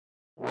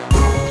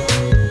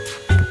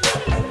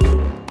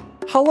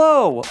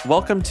Hello,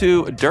 welcome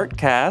to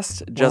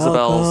Dirtcast,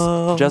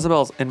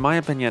 Jezebel's, in my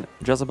opinion,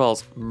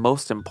 Jezebel's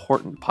most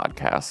important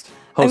podcast.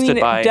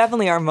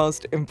 Definitely our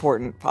most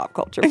important pop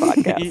culture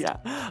podcast. Yeah,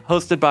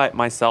 hosted by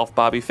myself,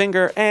 Bobby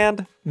Finger,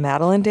 and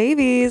Madeline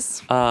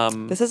Davies.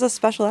 This is a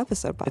special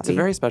episode, Bobby. It's a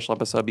very special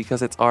episode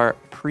because it's our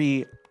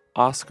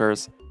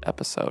pre-Oscars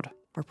episode.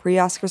 Our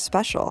pre-Oscar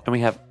special. And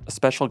we have a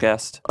special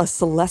guest. A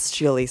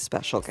celestially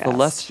special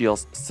guest.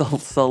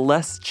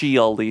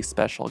 Celestially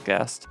special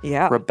guest.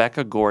 Yeah.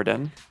 Rebecca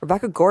Gordon.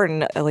 Rebecca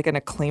Gordon, like an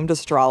acclaimed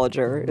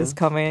astrologer, is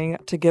coming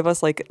to give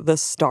us like the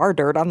star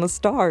dirt on the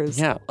stars.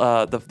 Yeah,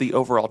 the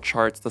overall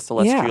charts, the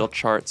celestial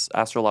charts,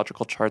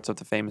 astrological charts of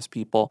the famous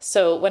people.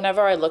 So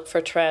whenever I look for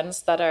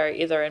trends that are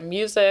either in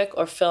music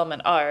or film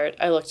and art,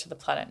 I look to the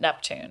planet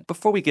Neptune.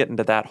 Before we get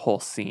into that whole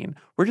scene,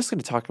 we're just going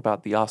to talk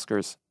about the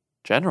Oscars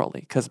generally,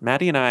 because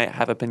Maddie and I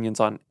have opinions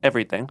on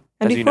everything.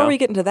 And before you know. We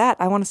get into that,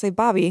 I want to say,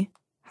 Bobby,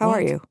 how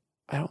are you?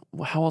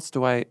 How else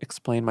do I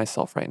explain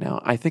myself right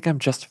now? I think I'm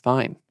just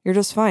fine. You're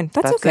just fine.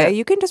 That's okay. It.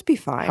 You can just be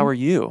fine. How are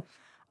you?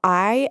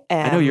 I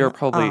know you're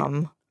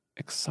probably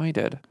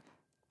excited.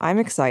 I'm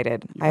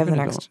excited. I'm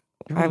going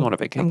on a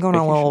vacation. I'm going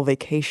on a little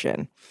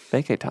vacation.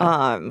 Vacay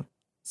time.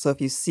 So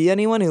if you see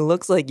anyone who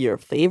looks like your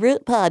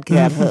favorite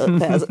podcast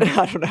host,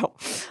 I don't know.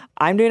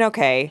 I'm doing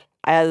okay.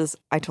 As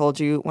I told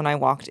you when I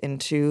walked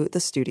into the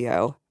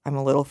studio, I'm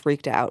a little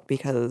freaked out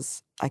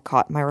because I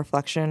caught my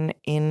reflection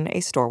in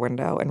a store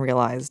window and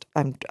realized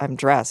I'm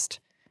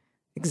dressed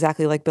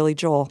exactly like Billy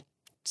Joel,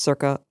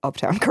 circa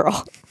Uptown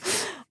Girl,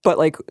 but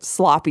like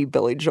sloppy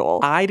Billy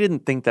Joel. I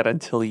didn't think that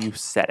until you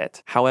said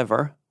it.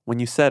 However, when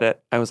you said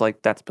it, I was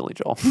like, that's Billy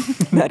Joel.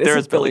 That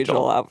is a Billy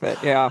Joel outfit,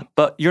 yeah.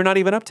 But you're not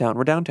even uptown.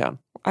 We're downtown.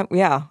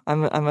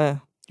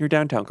 You're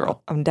downtown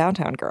girl. I'm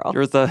downtown girl.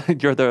 You're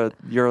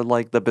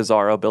like the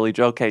bizarro Billy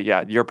Joel. Okay,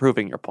 yeah, you're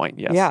proving your point.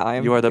 Yes. Yeah,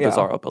 you are the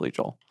bizarro Billy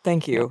Joel.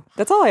 Thank you. Yeah.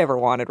 That's all I ever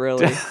wanted,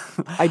 really.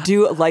 I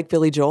do like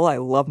Billy Joel. I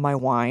love my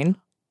wine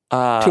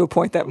to a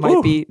point that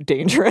might be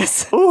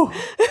dangerous.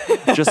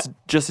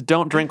 Just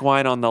don't drink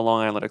wine on the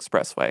Long Island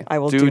Expressway. I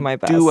will do my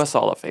best. Do us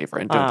all a favor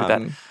and don't do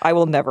that. I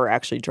will never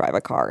actually drive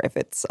a car if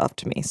it's up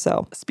to me.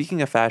 So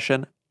speaking of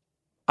fashion,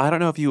 I don't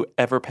know if you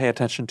ever pay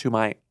attention to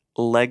my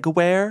leg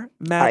wear,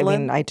 Madeline. I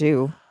mean, I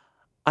do.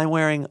 I'm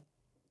wearing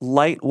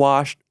light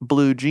washed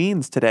blue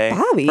jeans today.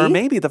 Bobby. For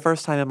maybe the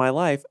first time in my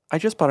life. I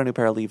just bought a new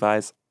pair of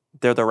Levi's.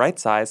 They're the right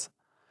size.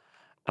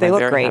 They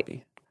look great.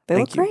 Happy. They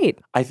look great.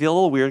 I feel a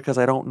little weird because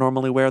I don't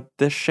normally wear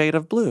this shade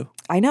of blue.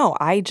 I know.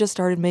 I just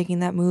started making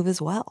that move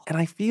as well. And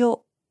I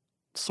feel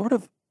sort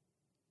of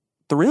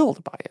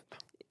thrilled by it.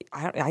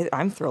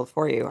 I'm thrilled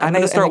for you. I'm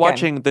going to start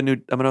watching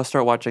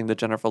the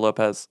Jennifer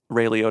Lopez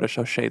Ray Liotta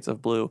show Shades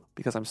of Blue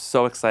because I'm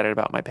so excited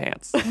about my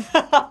pants.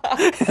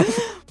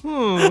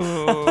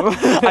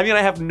 I mean,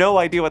 I have no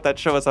idea what that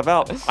show is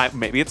about.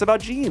 Maybe it's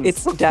about jeans.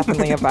 It's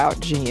definitely about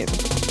jeans.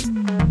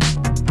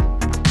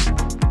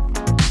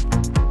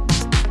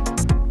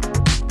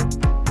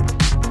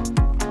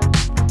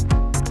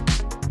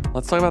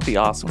 Let's talk about the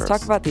Oscars. Let's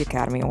talk about the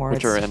Academy Awards,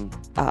 which are in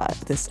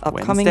this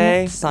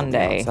upcoming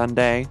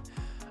Sunday.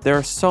 There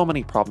are so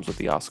many problems with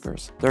the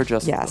Oscars. They're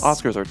just, the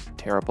Oscars are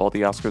terrible.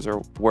 The Oscars are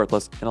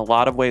worthless. In a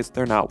lot of ways,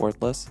 they're not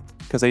worthless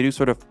because they do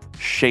sort of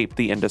shape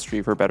the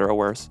industry for better or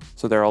worse.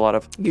 So there are a lot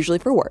of... Usually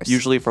for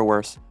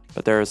worse.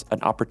 But there's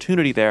an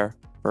opportunity there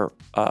for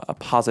a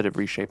positive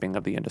reshaping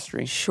of the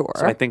industry. Sure.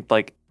 So I think,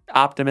 like,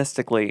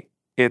 optimistically,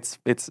 it's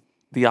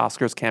the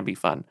Oscars can be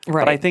fun.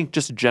 Right. But I think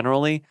just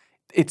generally,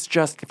 it's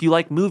just, if you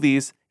like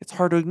movies, it's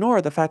hard to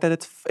ignore the fact that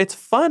it's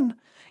fun.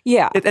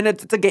 Yeah.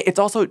 It's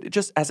also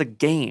just as a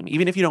game,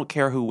 even if you don't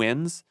care who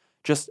wins,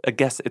 just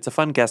it's a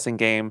fun guessing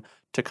game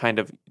to kind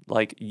of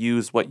like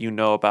use what you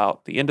know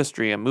about the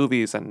industry and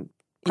movies and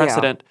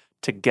precedent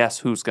to guess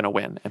who's going to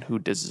win and who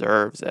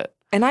deserves it.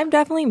 And I'm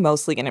definitely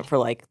mostly in it for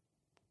like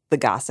the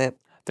gossip.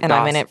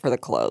 I'm in it for the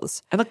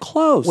clothes. And the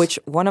clothes. Which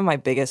one of my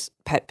biggest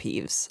pet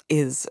peeves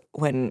is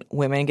when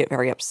women get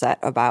very upset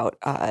about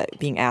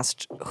being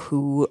asked,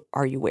 who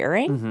are you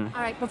wearing? Mm-hmm.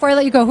 All right, before I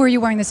let you go, who are you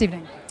wearing this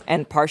evening?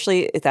 And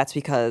partially that's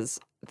because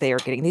they are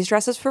getting these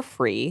dresses for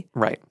free.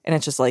 Right. And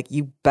it's just like,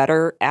 you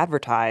better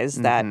advertise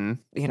that,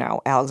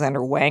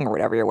 Alexander Wang or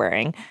whatever you're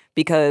wearing,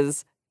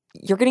 because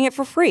you're getting it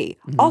for free.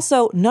 Mm-hmm.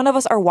 Also, none of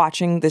us are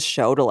watching this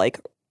show to like,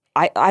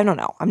 I don't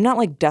know. I'm not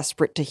like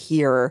desperate to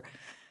hear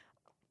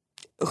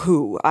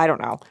who, I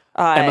don't know.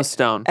 Emma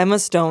Stone. Emma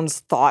Stone's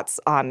thoughts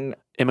on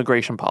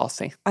immigration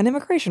policy. I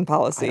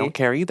don't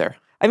care either.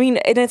 I mean,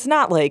 and it's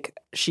not like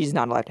she's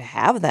not allowed to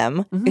have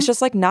them. Mm-hmm. It's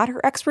just like not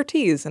her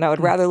expertise. And I would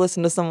rather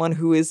listen to someone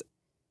who is,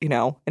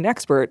 an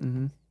expert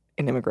in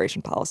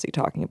immigration policy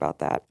talking about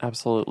that.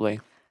 Absolutely.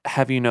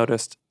 Have you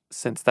noticed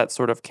since that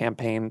sort of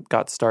campaign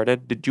got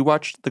started, did you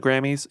watch the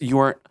Grammys?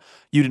 You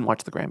didn't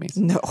watch the Grammys.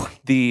 No.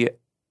 The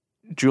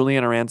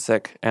Julian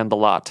Arancic and the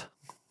lot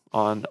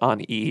on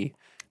E!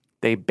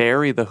 They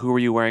bury the who are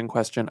you wearing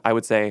question, I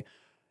would say,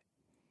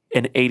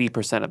 in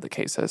 80% of the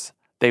cases.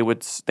 They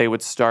would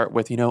start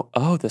with,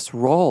 this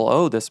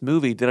role, this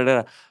movie,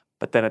 da-da-da.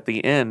 But then at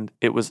the end,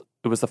 it was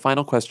the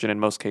final question in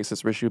most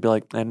cases where she would be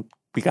like, and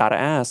we got to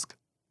ask,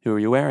 who are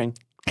you wearing?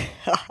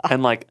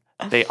 And like,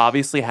 they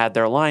obviously had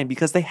their line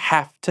because they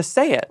have to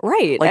say it.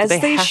 Right, Like as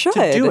they have should.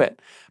 to do it.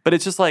 But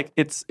it's just like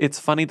it's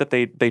funny that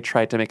they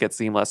tried to make it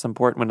seem less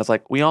important when it's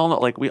like we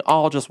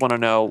all just want to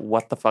know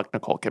what the fuck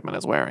Nicole Kidman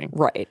is wearing.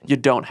 Right. You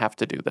don't have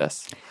to do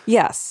this.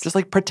 Yes. Just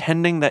like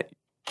pretending that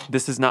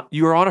this is not,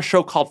 you are on a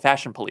show called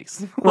Fashion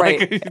Police.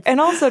 Right. Like, And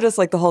also just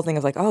like the whole thing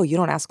of like, oh, you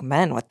don't ask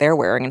men what they're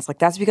wearing. It's like,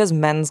 that's because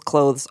men's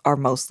clothes are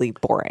mostly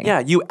boring. yeah,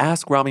 you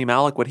ask Rami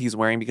Malek what he's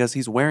wearing because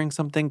he's wearing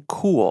something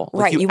cool.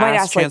 Like Right, you might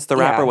ask ask, like, Chance the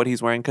Rapper yeah. what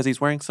he's wearing because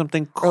he's wearing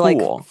something Or cool. like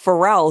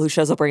Pharrell, who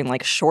shows up wearing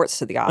like shorts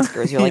to the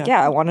Oscars. You're like,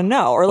 yeah, I want to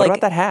know. Or what like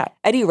about that hat?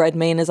 Eddie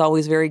Redmayne is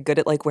always very good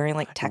at like wearing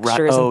like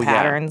textures oh, and yeah.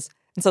 patterns.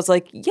 And so it's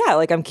like, yeah,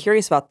 like I'm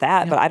curious about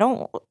that, but I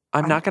don't.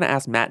 I'm not going to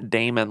ask Matt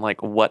Damon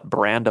like what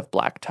brand of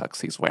black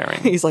tux he's wearing.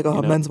 He's like, oh,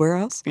 you know? men's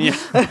warehouse. Yeah.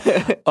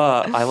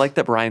 I like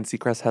that Brian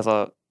Seacrest has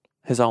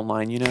his own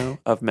line,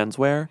 of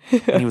menswear,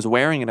 and he was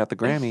wearing it at the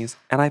Grammys,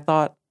 and I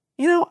thought,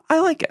 I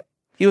like it.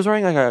 He was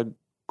wearing like a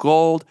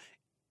gold.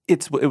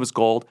 It was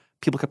gold.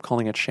 People kept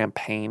calling it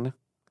champagne.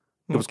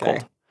 It was Okay.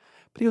 gold.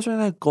 But he was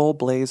wearing a gold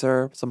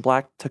blazer, some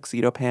black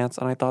tuxedo pants,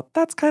 and I thought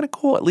that's kind of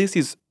cool. At least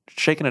he's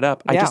shaking it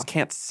up. I Yeah. just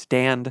can't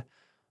stand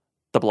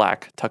the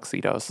black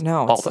tuxedos.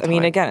 No, all it's, the I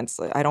mean, time. again, it's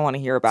I don't want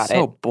to hear about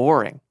so it.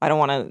 boring. I don't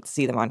want to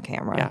see them on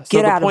camera. Yeah. So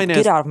Get the out point of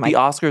is, get out of my the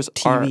Oscars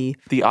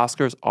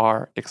TV.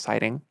 are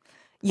exciting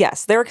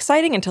Yes, they're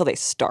exciting until they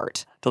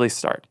start. till they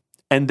start,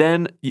 and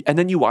then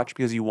you watch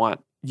because you want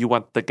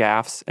the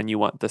gaffes and you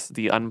want the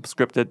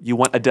unscripted. You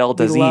want Adele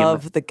We Dazeem.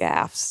 love the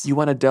gaffes. You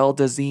want Adele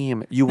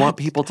Dazeem. You want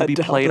people to be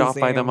Adele played off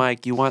by the Dazeem.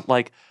 mic. You want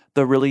like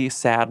the really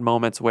sad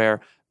moments where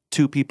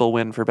two people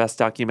win for best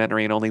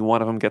documentary and only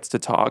one of them gets to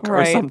talk or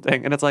Right.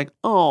 something, and it's like,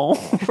 oh,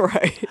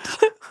 Right.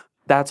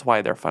 that's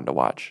why they're fun to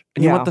watch.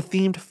 And you Yeah. want the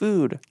themed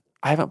food.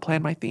 I haven't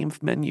planned my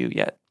themed menu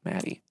yet,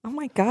 Maddie. Oh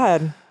my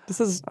God. This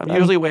is. I'm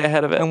usually way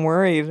ahead of it. I'm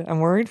worried. I'm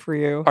worried for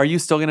you. Are you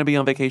still going to be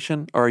on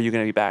vacation, or are you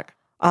going to be back?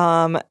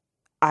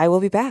 I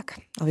will be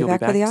back. I'll be You'll back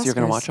for the Oscars. So you're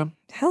going to watch them?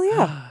 Hell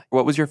yeah.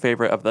 What was your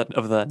favorite of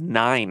the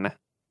 9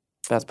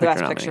 Best The Picture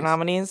Best Picture nominees?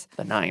 nominees.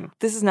 The 9.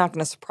 This is not going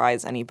to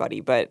surprise anybody,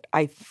 but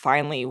I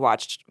finally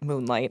watched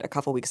Moonlight a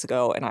couple weeks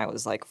ago, and I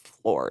was like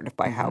floored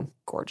by how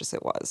gorgeous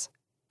it was.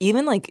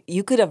 Even like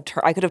I could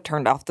have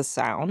turned off the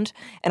sound,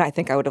 and I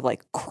think I would have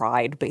like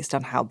cried based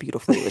on how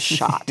beautifully it was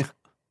shot.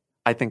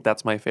 I think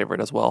that's my favorite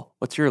as well.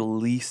 What's your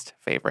least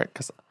favorite?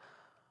 Because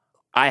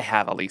I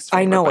have a least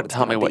favorite. I know but what it's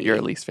tell me gonna what your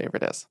be. least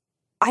favorite is.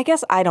 I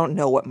guess I don't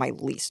know what my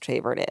least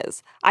favorite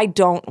is. I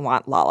don't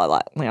want La La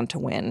Land to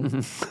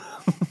win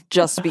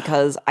just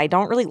because I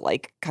don't really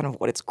like kind of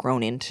what it's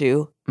grown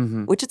into,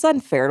 Mhm. which it's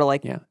unfair to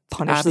like Yeah.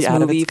 punish Out- this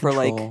out of movie its for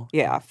control.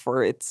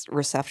 for its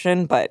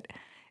reception, but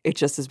it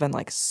just has been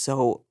like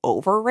so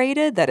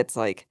overrated that it's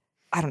like,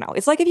 I don't know.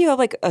 It's like if you have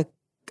like a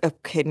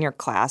kid in your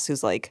class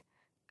who's like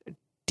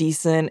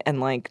decent and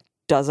like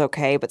does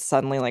okay, but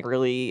suddenly like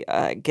really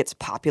gets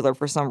popular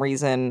for some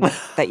reason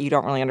that you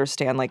don't really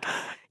understand. Like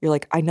you're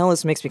like, I know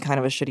this makes me kind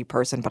of a shitty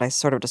person, but I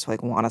sort of just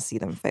like want to see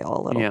them fail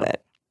a little Yeah.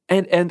 bit.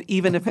 And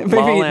even if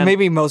La La Land,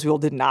 Maybe most people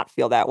did not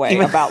feel that way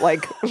about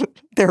like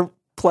their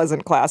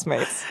pleasant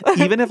classmates.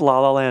 even if La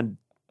La Land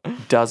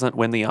doesn't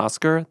win the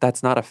Oscar,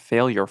 that's not a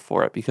failure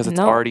for it because it's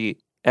No. already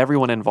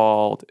everyone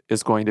involved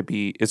is going to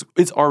be is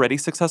already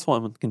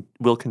successful and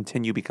will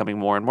continue becoming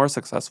more and more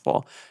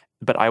successful.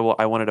 But I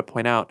wanted to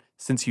point out,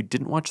 since you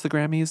didn't watch the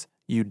Grammys,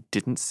 you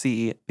didn't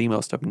see the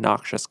most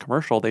obnoxious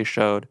commercial they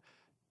showed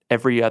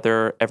every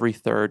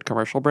third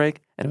commercial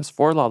break, and it was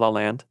for La La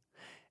Land,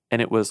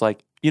 and it was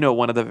like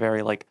one of the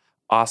very like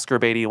Oscar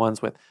baity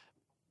ones with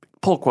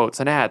pull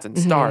quotes and ads and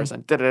stars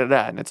and da da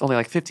da, and it's only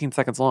like 15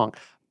 seconds long,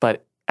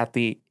 but at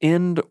the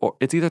end, or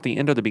it's either at the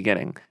end or the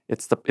beginning,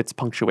 it's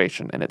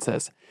punctuation, and it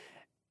says,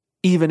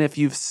 "Even if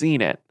you've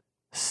seen it,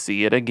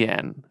 see it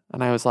again."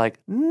 And I was like,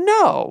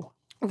 no.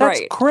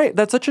 That's Right. great.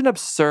 That's such an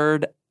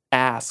absurd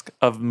ask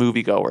of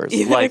moviegoers.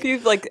 Even like, if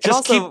you've like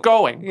just also, keep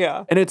going.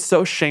 Yeah. And it's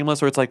so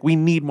shameless where it's like, we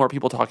need more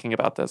people talking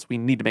about this. We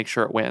need to make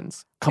sure it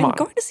wins. Come and on.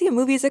 going to see a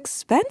movie is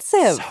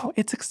expensive. So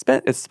it's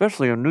expensive,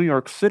 especially in New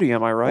York City,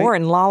 am I right? Or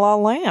in La La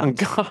Land.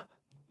 God.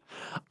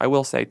 I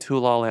will say, to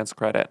La La Land's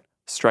credit,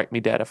 strike me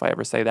dead if I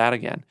ever say that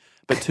again.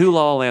 But to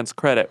La La Land's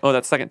credit, oh,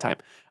 that's second time.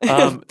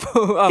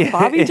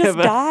 Bobby just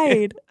but-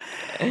 died.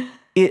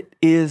 It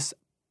is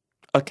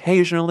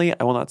occasionally,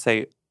 I will not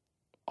say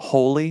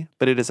wholly,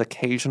 but it is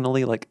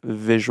occasionally like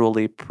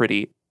visually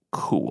pretty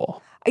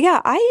cool.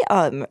 Yeah,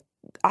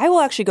 I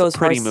will actually go as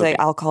far pretty as to say movie.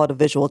 I'll call it a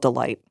visual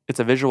delight. It's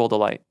a visual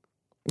delight.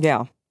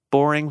 Yeah.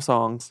 Boring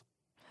songs.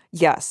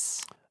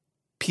 Yes.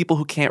 People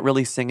who can't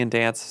really sing and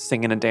dance,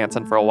 singing and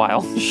dancing for a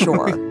while.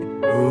 Sure.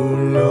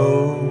 Who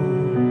knows?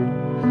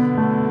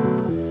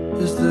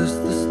 Is this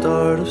the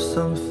start of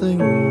something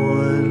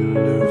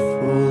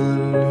wonderful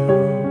and new?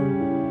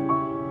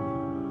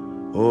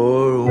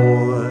 Or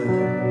one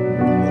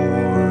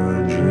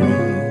more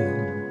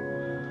dream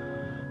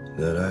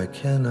that I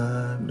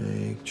cannot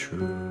make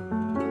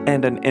true?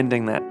 And an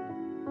ending that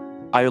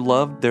I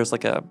love. There's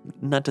like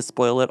not to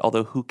spoil it,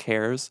 although who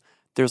cares?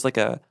 there's like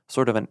a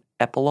sort of an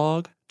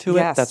epilogue to it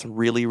Yes. that's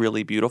really,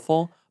 really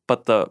beautiful.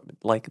 But the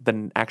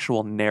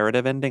actual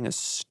narrative ending is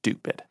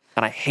stupid.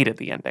 And I hated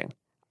the ending.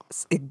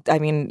 I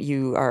mean,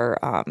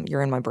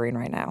 you're in my brain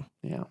right now.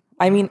 Yeah.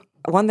 I mean,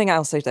 one thing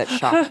I'll say that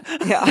shocked.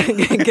 Yeah,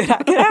 get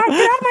out of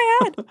my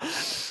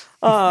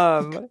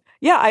head.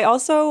 Yeah, I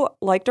also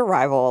liked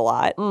Arrival a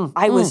lot.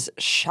 I was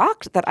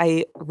shocked that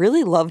I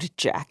really loved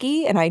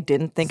Jackie, and I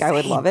didn't think I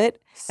would love it.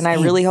 And I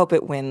really hope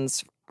it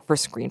wins for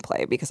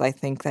screenplay because I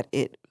think that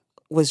it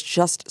was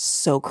just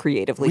so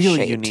creatively Really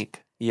shaped.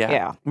 unique. Yeah.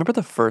 Yeah. Remember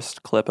the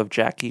first clip of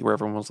Jackie where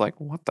everyone was like,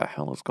 what the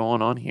hell is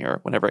going on here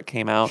whenever it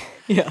came out?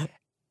 Yeah.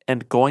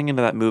 And going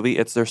into that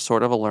movie, there's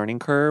sort of a learning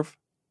curve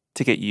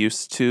to get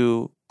used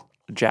to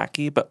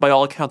Jackie. But by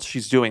all accounts,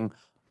 she's doing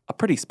a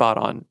pretty spot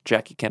on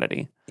Jackie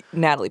Kennedy.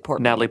 Natalie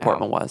Portman. Natalie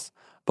Portman was.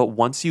 But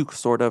once you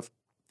sort of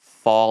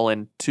fall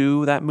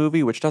into that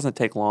movie, which doesn't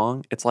take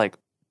long, it's like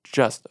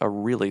just a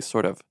really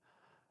sort of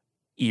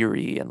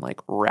eerie and like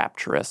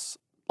rapturous,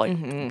 like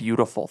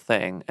beautiful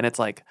thing. And it's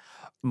like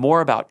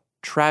more about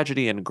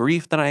tragedy and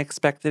grief than I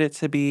expected it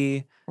to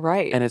be.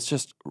 Right. And it's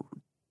just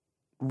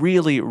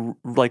really,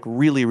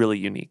 really, really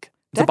unique.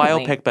 It's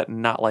Definitely. a biopic, but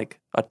not like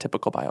a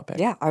typical biopic.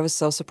 Yeah, I was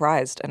so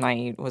surprised and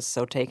I was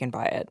so taken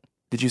by it.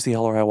 Did you see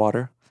Hell or High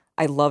Water?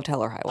 I loved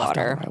Hell or High Loved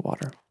Hell or Water.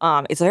 High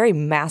Water. It's a very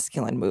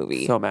masculine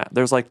movie. So mad.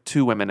 There's like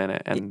 2 women in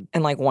it, and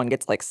and like one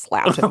gets like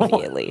slapped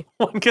immediately.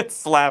 one gets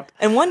slapped.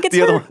 And one gets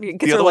The other her, one-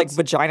 gets the her other like one's-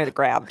 vagina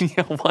grabbed.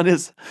 Yeah,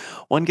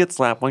 one gets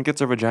slapped, one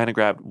gets her vagina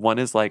grabbed, one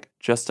is like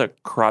just a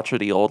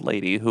crotchety old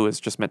lady who is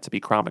just meant to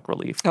be comic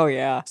relief. Oh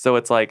yeah. So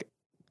it's like,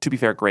 to be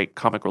fair, great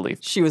comic relief.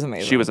 She was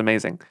amazing. She was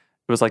amazing.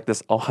 It was like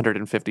this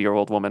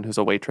 150-year-old woman who's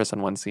a waitress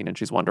in one scene, and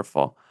she's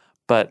wonderful.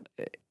 But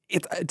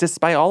it's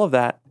despite all of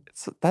that,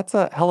 that's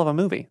a hell of a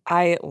movie.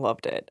 I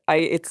loved it.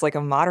 It's like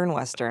a modern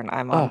Western.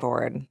 I'm on Oh.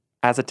 board.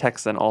 As a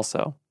Texan,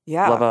 also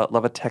Yeah,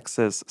 love a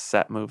Texas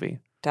set movie.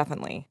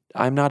 definitely.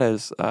 I'm not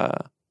as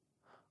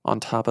on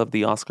top of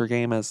the Oscar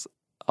game as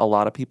a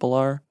lot of people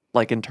are,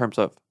 like in terms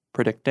of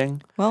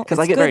predicting. Well, 'Cause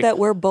it's I get good very- that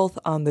we're both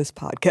on this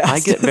podcast. I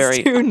get as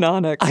very- two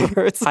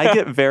non-experts. I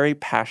get very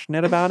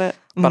passionate about it,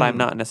 but I'm Mhm.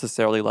 not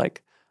necessarily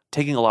like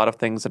taking a lot of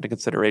things into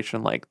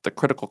consideration, like the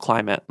critical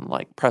climate and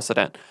like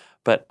precedent.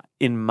 But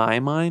in my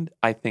mind,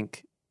 I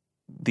think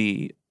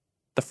the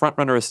front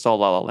runner is still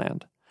La La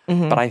Land.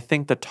 Mhm. But I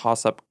think the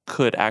toss up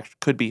could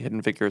be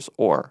Hidden Figures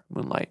or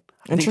Moonlight.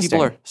 I think people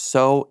Interesting. are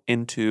so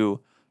into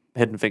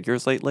Hidden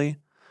Figures lately,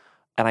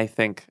 and I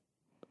think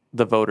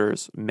the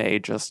voters may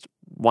just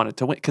want it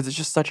to win because it's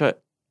just such a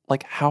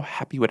like. How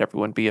happy would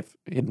everyone be if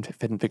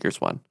Hidden Figures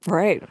won?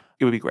 Right.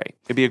 It would be great.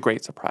 It'd be a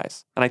great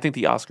surprise. And I think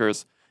the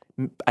Oscars,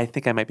 I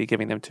think I might be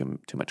giving them too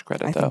much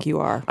credit. I though. think you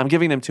are. I'm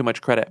giving them too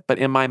much credit. But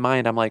in my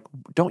mind, I'm like,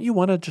 don't you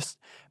want to just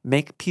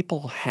make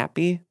people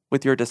happy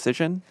with your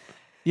decision?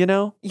 You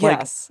know?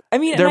 Yes. I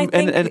mean, Like, and I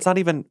think and it's not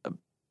even,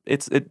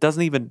 it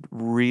doesn't even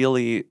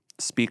really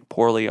speak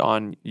poorly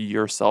on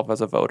yourself as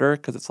a voter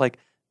because it's like,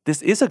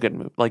 this is a good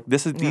movie. Like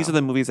these are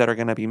the movies that are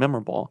going to be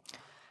memorable.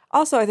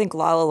 also, I think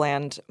La La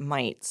Land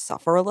might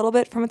suffer a little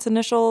bit from its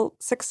initial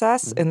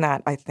success Mm-hmm. in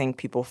that I think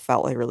people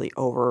felt like really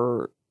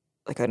an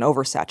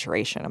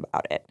oversaturation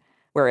about it.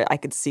 Where I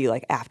could see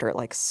like after it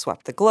like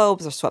swept the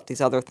Globes or swept these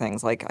other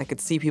things, like I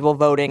could see people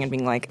voting and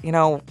being like,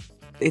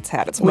 it's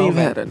had its We've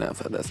moment. had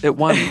enough of this. It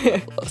won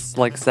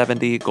like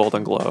 70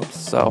 Golden Globes.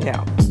 So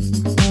Yeah.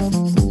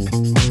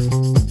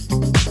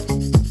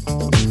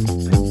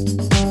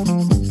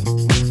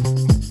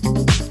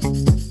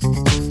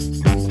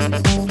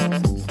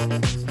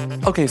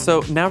 Okay, so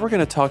now we're going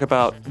to talk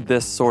about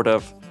this sort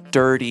of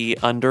dirty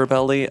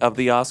underbelly of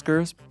the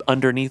Oscars,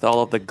 underneath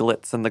all of the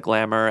glitz and the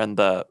glamour and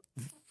I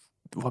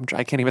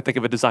can't even think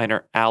of a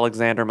designer,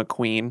 Alexander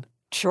McQueen.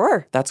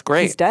 Sure. That's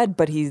great. He's dead,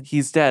 but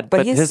He's dead,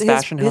 but his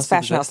fashion house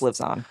exists.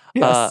 lives on.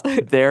 Yes.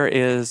 There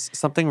is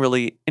something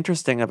really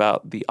interesting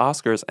about the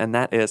Oscars, and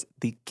that is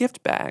the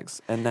gift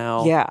bags. And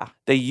now Yeah.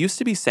 they used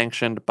to be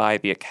sanctioned by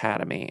the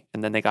Academy,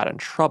 and then they got in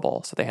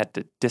trouble, so they had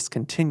to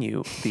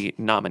discontinue the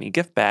nominee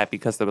gift bag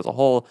because there was a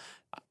whole,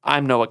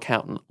 I'm no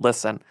accountant,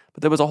 listen,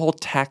 but there was a whole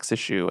tax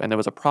issue, and there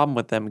was a problem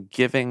with them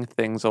giving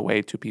things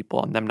away to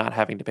people and them not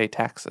having to pay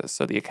taxes.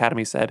 So the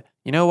Academy said,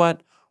 you know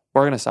what?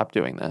 We're going to stop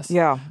doing this.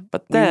 Yeah.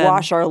 But We then,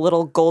 wash our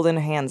little golden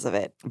hands of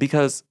it.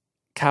 because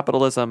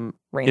capitalism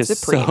Reigns is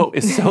supreme.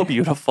 so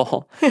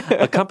beautiful,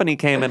 a company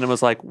came in and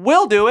was like,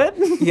 we'll do it.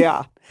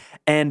 Yeah.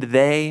 And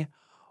they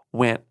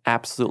went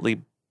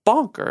absolutely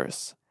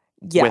bonkers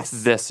Yes.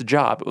 with this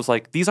job. It was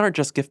like, these aren't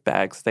just gift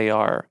bags, they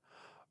are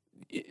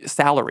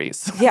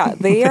salaries. Yeah,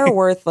 they are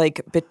worth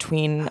like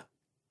between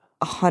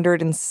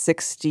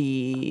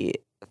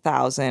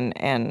 $160,000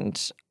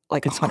 and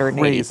like It's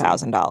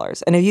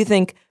 $180,000. And if you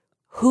think,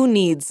 who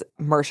needs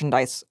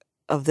merchandise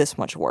of this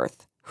much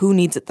worth? Who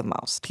needs it the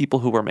most? People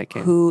who were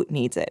making Who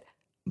needs it?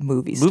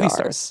 Movie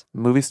stars.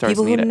 Movie stars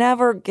People who need it.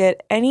 never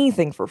get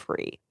anything for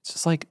free. It's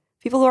just like,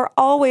 People who are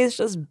always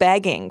just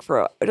begging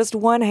for just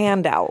one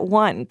handout.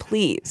 One,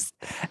 please.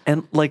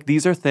 and like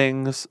these are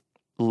things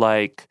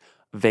like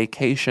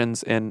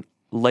vacations in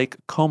Lake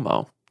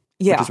Como.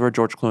 Yeah. which is where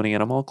George Clooney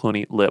and Amal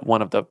Clooney live.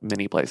 One of the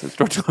many places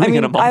George Clooney I mean,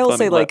 and Amal I will Clooney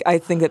say, live. like, I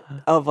think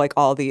of like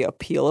all the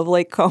appeal of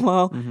Lake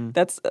Como.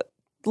 That's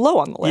low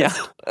on the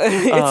list.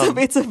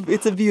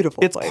 It's a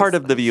beautiful. It's place. part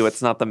of the view.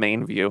 It's not the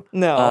main view.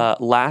 No.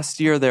 Last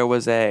year there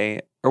was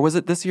or was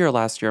it this year or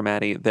last year,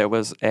 Maddie? There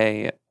was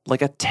a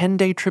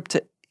 10-day trip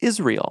to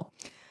Israel.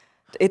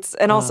 It's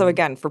and also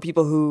again for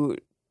people who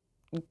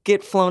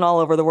get flown all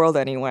over the world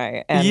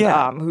anyway,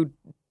 and who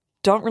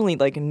don't really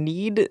like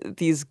need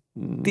these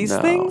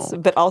things,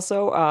 but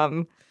also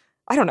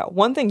I don't know.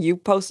 One thing you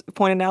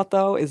pointed out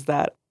though is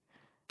that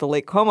the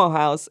Lake Como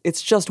house,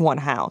 it's just one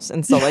house,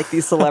 and so like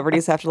these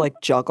celebrities have to like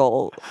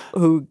juggle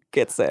who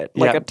gets it,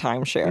 like a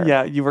timeshare.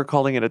 Yeah, you were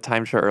calling it a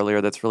timeshare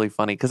earlier. That's really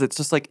funny because it's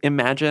just like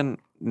imagine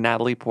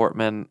Natalie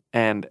Portman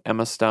and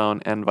Emma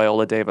Stone and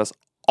Viola Davis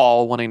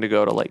all wanting to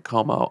go to Lake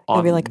Como on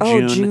I'd be like,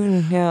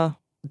 June, yeah,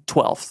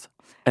 12th.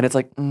 And it's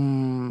like,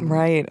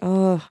 right.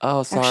 Oh,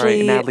 sorry.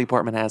 Actually, Natalie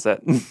Portman has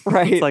it.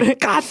 Right. It's like,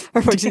 God.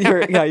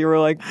 You were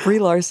like, Brie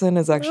Larson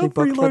is actually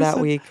booked for that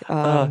week.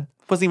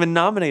 Wasn't even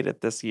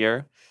nominated this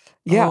year.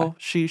 Yeah. Oh,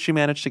 she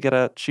managed to get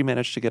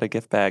a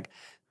gift bag.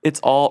 It's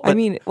all. I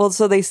mean, well,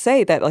 so they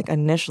say that like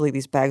initially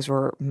these bags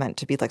were meant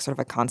to be like sort of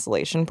a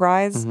consolation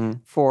prize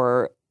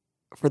for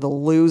the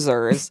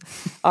losers,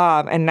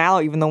 and now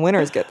even the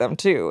winners get them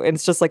too. And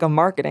it's just like a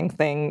marketing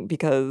thing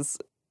because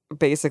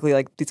basically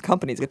like these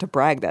companies get to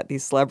brag that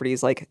these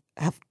celebrities like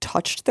have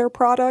touched their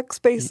products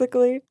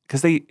basically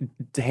because they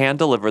hand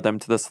deliver them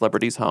to the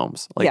celebrities'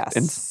 homes, like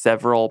in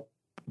several,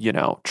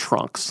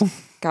 trunks.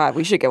 God,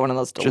 we should get one of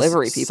those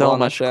delivery Just people so on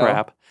much the show.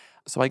 crap.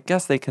 So I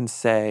guess they can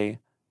say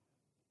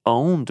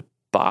owned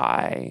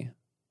by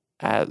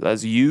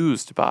as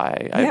used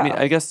by. I mean,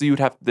 I guess you'd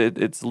have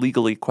it's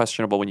legally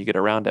questionable when you get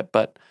around it,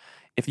 but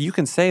if you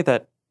can say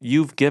that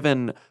you've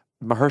given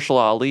Mahershala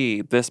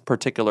Ali this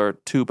particular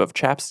tube of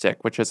chapstick,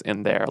 which is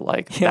in there,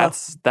 like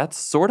that's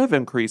sort of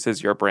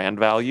increases your brand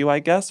value, I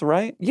guess,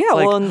 right? Yeah,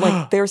 like, well, and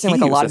like they were saying,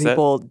 like a lot of uses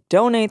people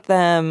donate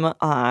them.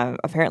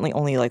 Apparently,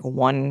 only like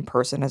one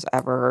person has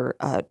ever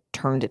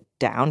turned it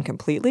down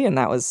completely, and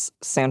that was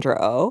Sandra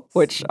Oh,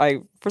 which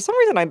for some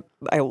reason,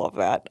 I love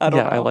that. I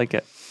don't know. I like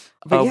it.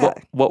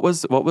 But what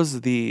was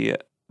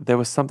there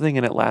was something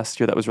in it last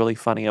year that was really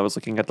funny. I was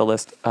looking at the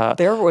list.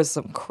 There was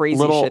some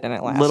crazy shit in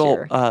it last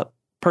year.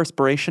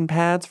 Perspiration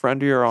pads for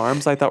under your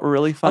arms I thought were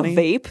really funny. A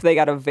vape. They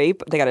got a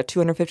vape. They got a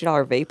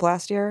 $250 vape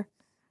last year.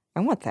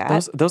 I want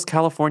that. Those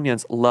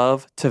Californians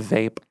love to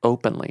vape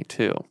openly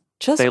too.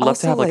 They love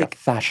to have like a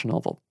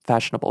fashionable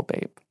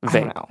vape. I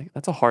don't know.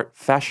 That's a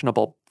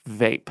fashionable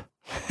vape.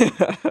 You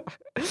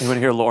want to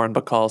hear Lauren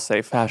Bacall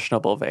say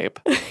fashionable vape.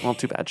 Well,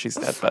 too bad she's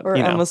dead, but or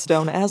Emma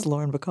Stone as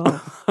Lauren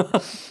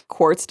Bacall.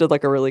 Quartz did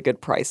like a really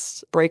good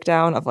price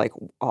breakdown of like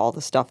all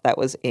the stuff that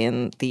was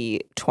in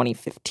the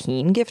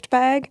 2015 gift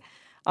bag.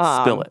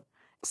 Spill it.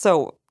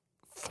 So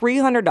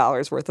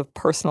 $300 worth of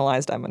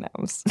personalized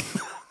M&Ms.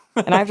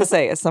 And I have to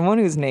say, as someone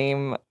whose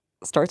name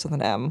starts with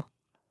an M,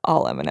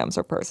 all M&Ms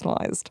are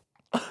personalized.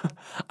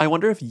 I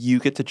wonder if you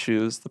get to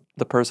choose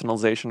the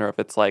personalization or if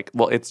it's like,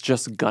 well, it's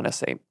just gonna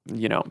say,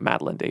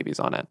 Madeline Davies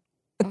on it.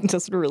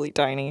 Just really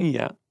tiny.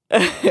 Yeah.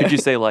 Could you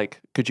say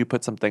like, could you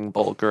put something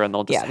vulgar and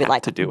they'll just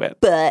have to do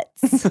it?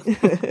 Butts.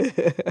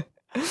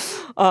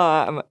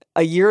 A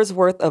year's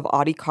worth of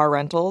Audi car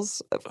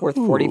rentals worth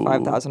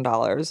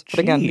 $45,000. But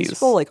again, these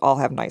people like all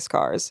have nice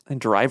cars.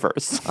 And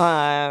drivers.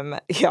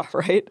 Yeah,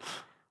 right.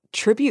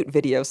 Tribute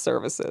video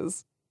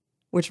services,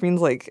 which means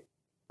like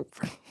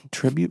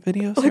tribute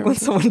videos? Like when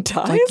someone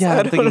dies? Like, yeah,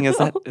 I'm thinking,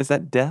 know. is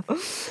that death?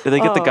 Did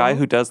they get the guy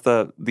who does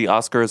the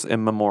Oscars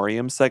in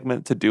memoriam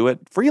segment to do it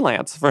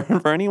freelance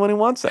for anyone who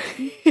wants it?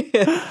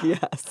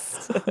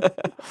 Yes.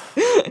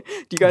 Do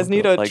you guys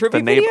need a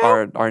tribute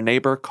video? Our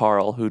neighbor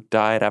Carl, who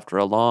died after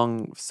a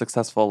long,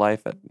 successful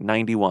life at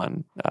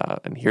 91,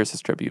 and here's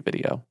his tribute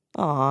video.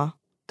 Aw.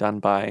 Done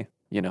by,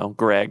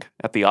 Greg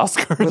at the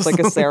Oscars. With like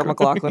a Sarah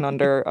McLachlan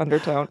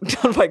undertone.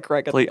 Done by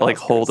Greg at the Oscars. Like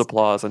hold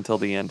applause until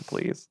the end,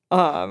 please.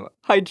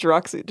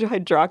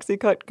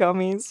 Hydroxycut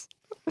gummies.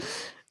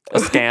 A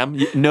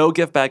scam. No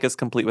gift bag is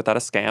complete without a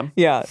scam.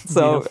 Yeah.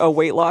 So a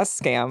weight loss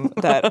scam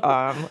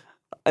that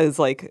is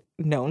like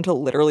known to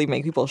literally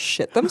make people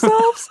shit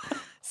themselves.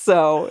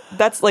 So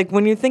that's like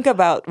when you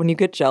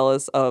get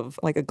jealous of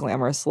like a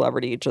glamorous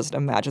celebrity, just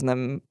imagine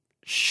them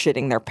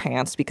shitting their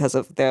pants because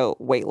of the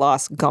weight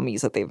loss gummies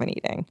that they've been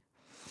eating.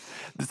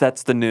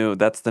 That's the new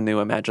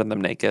imagine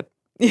them naked.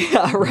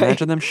 Yeah, right.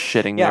 Imagine them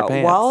shitting their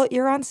pants. While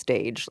you're on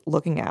stage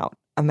looking out,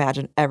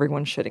 imagine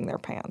everyone shitting their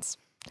pants.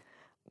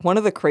 One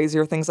of the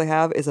crazier things I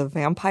have is a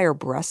vampire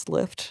breast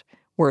lift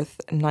worth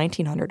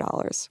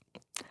 $1,900.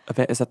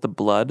 Is that the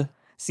blood?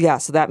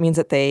 So that means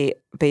that they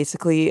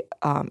basically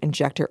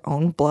inject your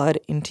own blood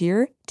into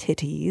your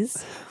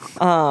titties.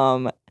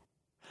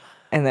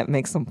 And that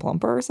makes them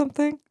plumper or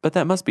something. But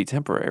that must be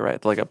temporary,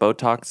 right? Like a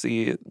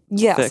Botox-y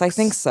Yes, fix. I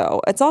think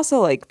so. It's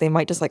also like they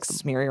might just like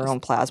smear your own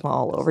plasma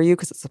all over you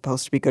because it's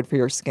supposed to be good for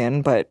your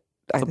skin, but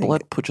I think...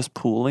 blood just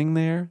pooling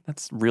there?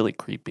 That's really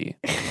creepy.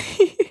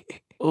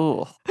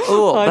 Oh,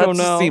 I don't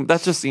know.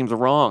 That just seems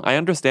wrong. I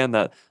understand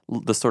that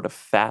the sort of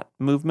fat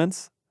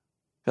movements,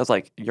 because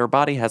like your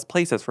body has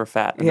places for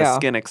fat, and the Yeah.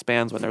 skin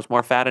expands when there's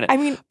more fat in it. I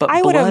mean, but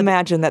I would blood-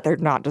 imagine that they're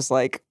not just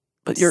like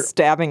But you're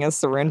stabbing a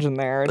syringe in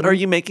there. But are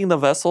you making the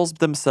vessels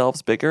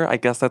themselves bigger? I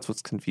guess that's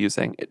what's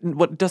confusing.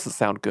 What doesn't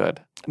sound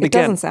good. And It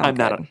doesn't sound I'm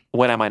not. good.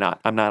 What am I not?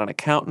 I'm not an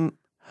accountant.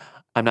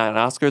 I'm not an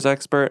Oscars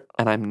expert,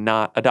 and I'm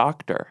not a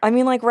doctor. I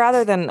mean, like,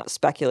 rather than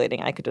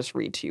speculating, I could just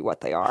read to you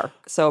what they are.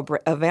 So,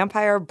 a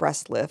vampire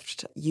breast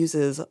lift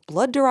uses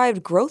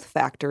blood-derived growth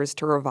factors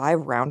to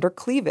revive rounder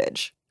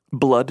cleavage.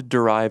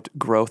 Blood-derived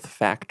growth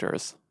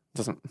factors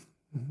doesn't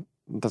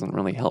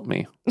really help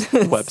me.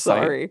 Website.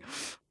 Sorry.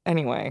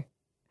 Anyway,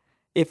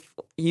 if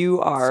you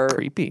are It's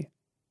creepy.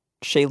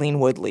 Shailene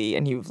Woodley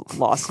and you've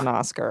lost an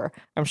Oscar,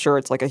 I'm sure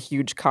it's like a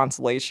huge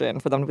consolation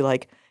for them to be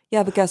like,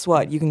 yeah, but guess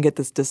what? You can get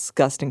this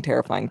disgusting,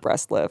 terrifying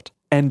breast lift.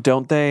 And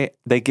don't they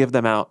give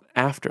them out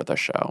after the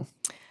show?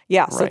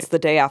 Yeah, so Right. it's the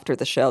day after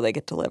the show they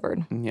get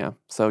delivered. Yeah.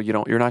 So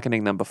you're not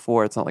getting them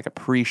before. It's not like a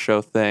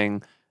pre-show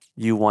thing.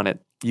 You want it.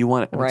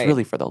 It's Right.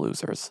 really for the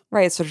losers.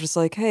 Right, so just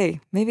like, hey,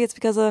 maybe it's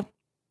because of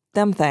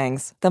them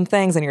things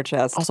in your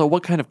chest. Also,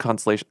 what kind of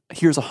consolation?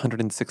 Here's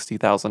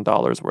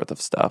 $160,000 worth of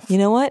stuff. You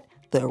know what?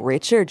 The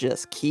richer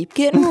just keep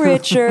getting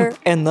richer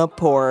and the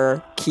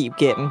poorer keep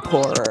getting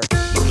poorer.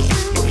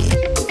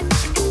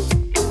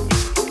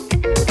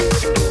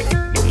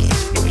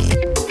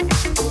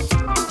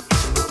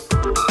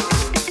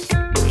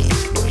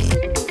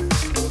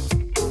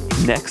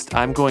 Next,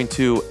 I'm going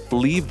to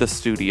leave the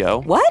studio.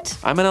 What?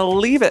 I'm going to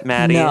leave it,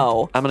 Maddie.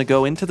 No. I'm going to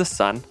go into the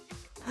sun.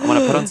 I'm going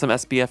to put on some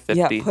SPF 50.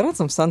 Yeah, put on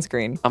some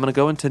sunscreen. I'm going to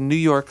go into New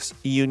York's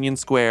Union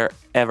Square.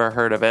 Ever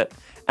heard of it?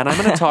 And I'm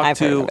going to talk I've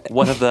heard to of it.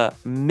 one of the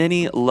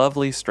many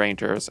lovely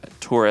strangers,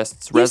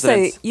 tourists,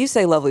 residents. You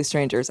say lovely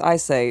strangers. I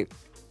say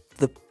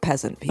the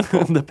peasant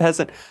people. The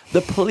peasant,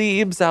 the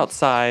plebes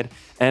outside,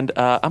 and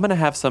I'm going to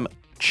have some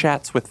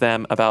chats with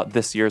them about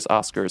this year's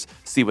Oscars,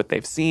 see what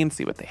they've seen,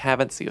 see what they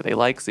haven't, see what they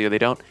like, see what they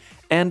don't,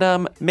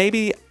 and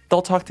maybe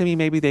they'll talk to me,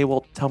 maybe they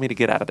will tell me to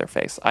get out of their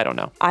face. I don't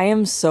know. I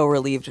am so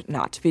relieved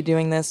not to be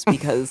doing this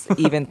because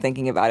even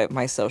thinking about it,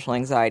 my social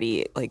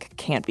anxiety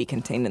can't be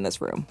contained in this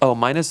room. Oh,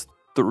 mine is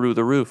through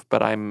the roof,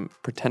 but I'm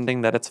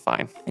pretending that it's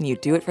fine. And you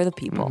do it for the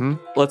people.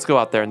 Let's go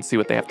out there and see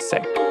what they have to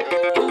say.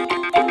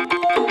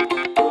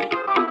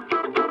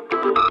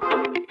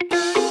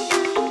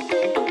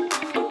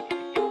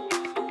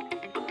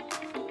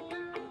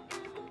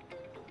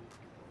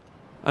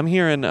 I'm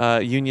here in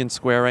Union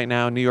Square right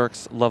now, New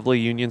York's lovely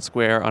Union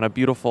Square, on a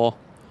beautiful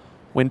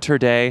winter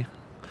day.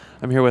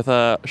 I'm here with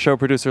show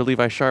producer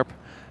Levi Sharp,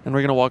 and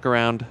we're going to walk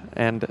around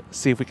and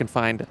see if we can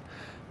find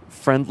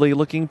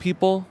friendly-looking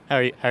people. How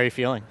are you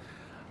feeling?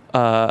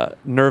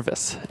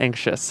 Nervous,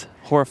 anxious,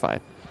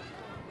 horrified.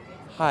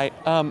 Hi.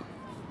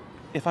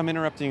 If I'm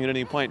interrupting you at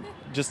any point,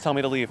 just tell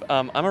me to leave.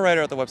 I'm a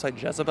writer at the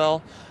website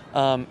Jezebel,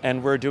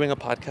 and we're doing a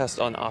podcast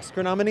on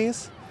Oscar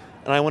nominees.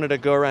 And I wanted to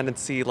go around and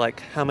see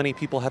how many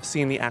people have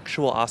seen the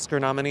actual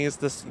Oscar nominees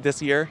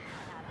this year.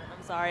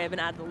 I'm sorry, I've been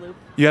out of the loop.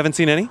 You haven't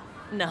seen any?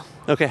 No.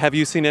 Okay. Have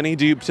you seen any?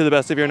 To the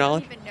best of your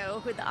knowledge? I don't even know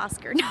who the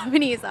Oscar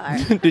nominees are.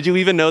 Did you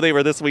even know they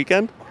were this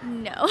weekend?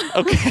 No.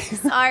 Okay.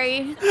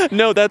 Sorry.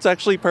 No, that's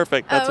actually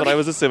perfect. That's what I Okay.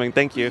 was assuming.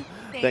 Thank you.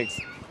 Thanks.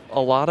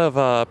 A lot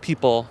of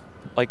people,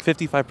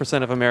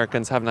 55% of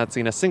Americans, have not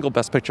seen a single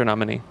Best Picture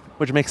nominee,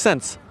 which makes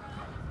sense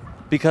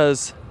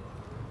because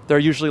they're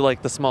usually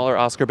the smaller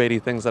Oscar baity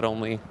things that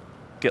only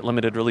get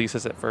limited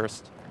releases at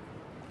first.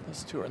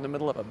 Those two are in the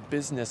middle of a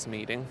business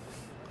meeting.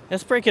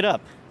 Let's break it up.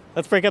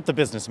 Let's break up the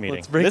business meeting.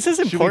 Let's break- This is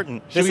should we-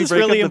 important. should This we is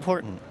break up really the-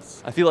 important.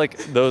 I feel like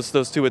those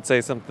two would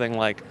say something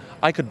like,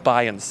 I could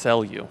buy and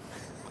sell you.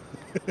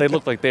 They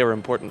look like they were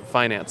important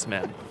finance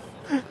men.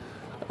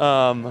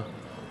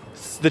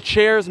 The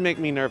chairs make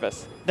me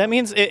nervous. That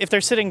means if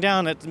they're sitting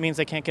down, it means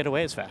they can't get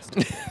away as fast.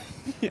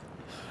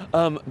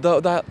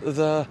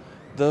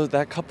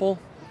 That couple?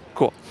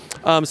 Cool.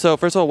 So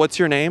first of all, what's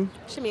your name?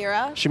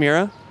 Shamira.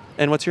 Shamira.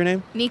 And what's your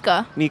name?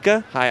 Nika.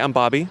 Nika. Hi, I'm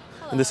Bobby.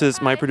 And this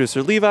is my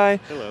producer, Levi.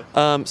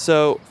 Hello.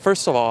 So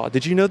first of all,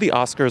 did you know the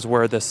Oscars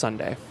were this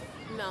Sunday?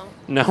 No.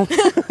 No?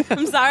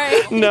 I'm sorry.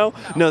 No,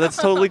 that's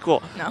totally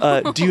cool.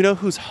 No. Do you know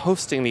who's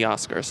hosting the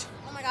Oscars?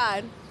 Oh my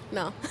God.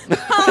 No.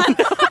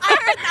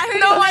 I heard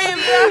no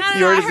idea.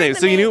 You heard his name,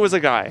 so you knew it was a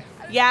guy.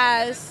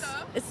 Yes.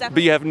 It's definitely.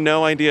 But you have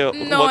no idea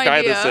No what guy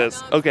idea. this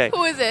is. Okay.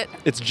 Who is it?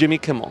 It's Jimmy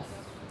Kimmel.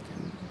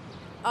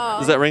 Oh.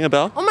 Does that ring a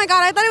bell? Oh my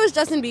God! I thought it was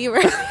Justin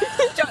Bieber.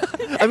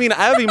 I mean,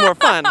 that would be more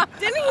fun.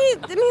 Didn't he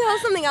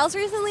host something else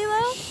recently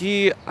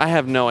though? I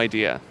have no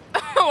idea.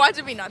 Watch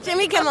it be not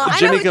Jimmy Kimmel. I know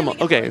Jimmy who Kimmel.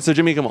 Okay, so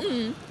Jimmy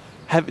Kimmel.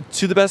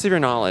 To the best of your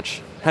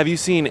knowledge, have you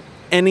seen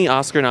any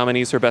Oscar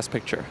nominees for Best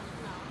Picture?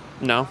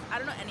 No? I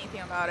don't know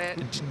anything about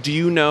it. Do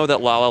you know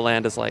that La La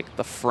Land is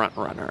the front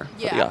runner for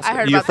the Yeah, Oscar? I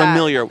heard You're about that.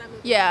 familiar.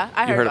 Yeah,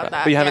 I You heard about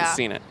that. but you haven't yeah.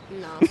 seen it.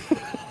 No.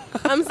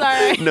 I'm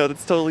sorry. No,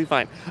 that's totally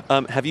fine.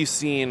 Have you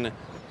seen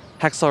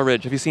Hacksaw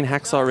Ridge? Have you seen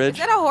Hacksaw Ridge? Is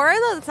that a horror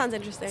though? That sounds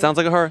interesting. Sounds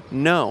like a horror?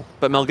 No,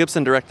 but Mel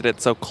Gibson directed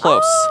it, so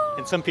close.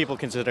 And some people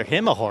consider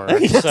him a horror.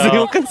 Yes, so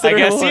people consider I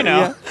guess him a you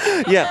know.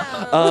 horror,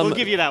 Yeah. We'll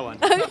give you that one.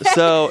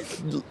 So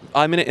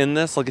I'm gonna end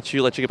this. I'll let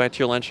you get back to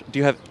your lunch.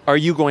 Are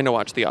you going to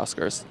watch the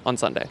Oscars on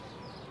Sunday?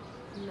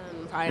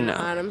 Probably No.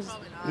 not.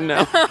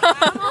 No.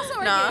 I'm also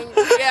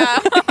working. Yeah,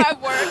 I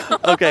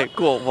work. Okay,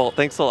 cool. Well,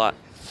 thanks a lot.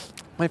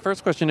 My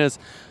first question is,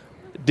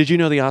 did you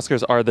know the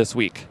Oscars are this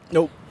week?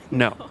 Nope.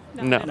 No.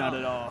 Not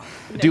at all.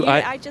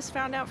 I just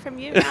found out from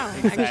you now,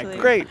 actually.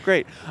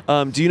 Great.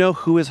 Do you know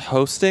who is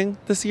hosting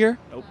this year?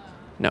 Nope.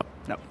 No.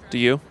 No. Do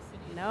you?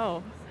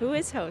 No. Who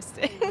is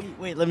hosting?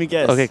 Wait, let me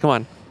guess. Okay,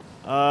 come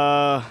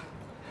on.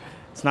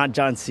 It's not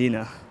John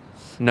Cena.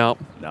 No.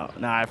 No,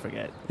 I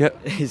forget.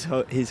 Yep. He's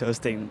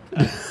hosting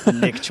the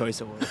Nick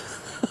Choice Award.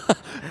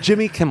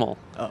 Jimmy Kimmel.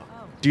 Oh.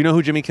 Do you know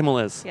who Jimmy Kimmel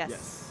is?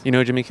 Yes. You know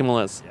who Jimmy Kimmel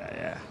is?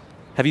 Yeah.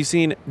 Have you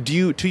seen,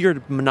 to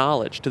your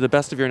knowledge, to the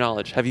best of your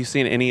knowledge, have you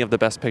seen any of the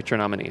Best Picture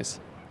nominees?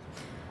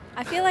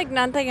 I feel like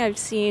nothing I've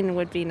seen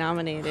would be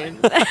nominated.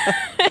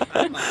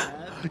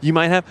 You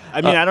might have.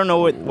 I mean, I don't know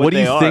what do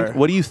they you are. think?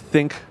 What do you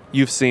think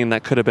you've seen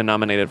that could have been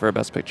nominated for a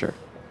Best Picture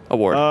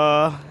award?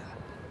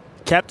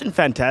 Captain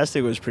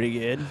Fantastic was pretty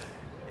good.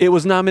 It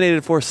was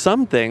nominated for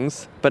some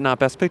things, but not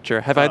Best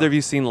Picture. Have either of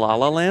you seen La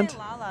La Land?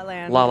 La La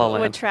Land. La La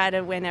Land. Would try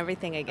to win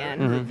everything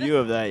again. Review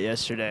of that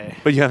yesterday.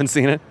 But you haven't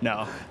seen it?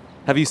 No.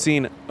 Have you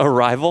seen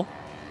Arrival?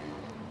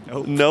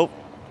 Nope.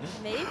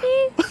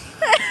 Maybe?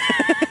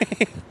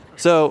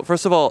 So,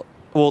 first of all,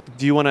 well,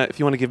 if you want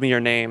to give me your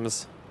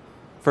names,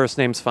 first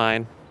name's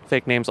fine.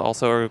 Fake names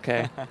also are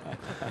okay.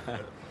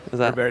 Is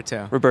that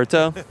Roberto?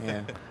 Roberto?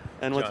 Yeah.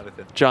 And what's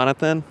Jonathan.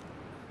 Jonathan?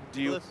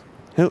 Do you?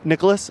 Who?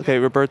 Nicholas? Okay,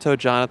 Roberto,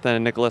 Jonathan,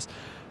 and Nicholas.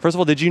 First of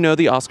all, did you know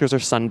the Oscars are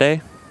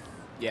Sunday?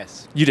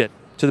 Yes. You did.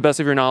 To the best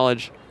of your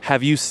knowledge,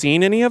 have you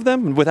seen any of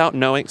them without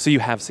knowing? So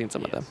you have seen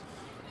some of them.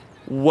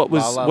 What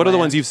La La are the Land.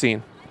 ones you've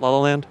seen? La La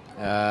Land?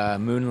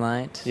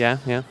 Moonlight. Yeah.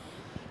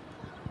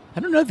 I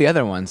don't know the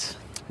other ones.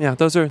 Yeah,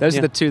 those are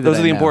the two that Those I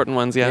are the know. important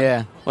ones, yeah.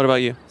 Yeah. What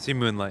about you? See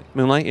Moonlight.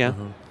 Moonlight, yeah.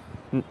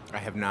 I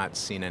have not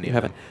seen any You of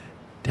haven't. them.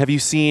 Have you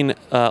seen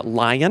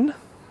Lion?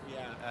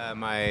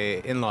 My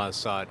in-laws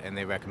saw it and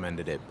they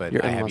recommended it, but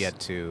Your I have in-laws. yet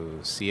to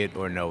see it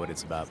or know what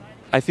it's about.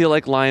 I feel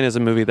like Lion is a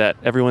movie that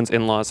everyone's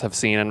in-laws have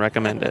seen and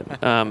recommended.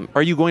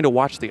 Are you going to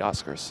watch the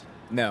Oscars?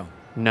 No.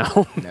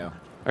 No? No.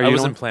 Are I you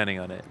wasn't going? planning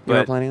on it. You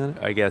weren't but planning on it?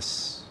 I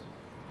guess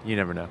you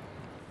never know.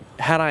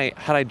 Had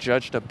I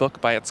judged a book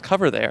by its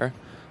cover there,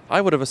 I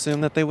would have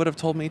assumed that they would have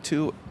told me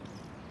to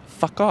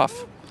fuck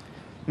off.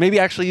 Maybe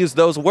actually use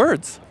those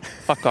words.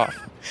 Fuck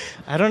off.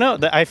 I don't know.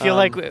 I feel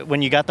like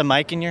when you got the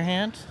mic in your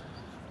hand,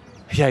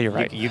 Yeah, you're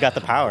right. you got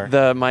the power.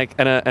 The mic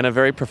and a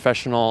very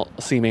professional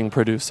seeming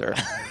producer.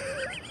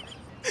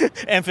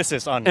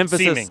 Emphasis on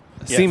Emphasis. seeming.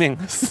 Yes.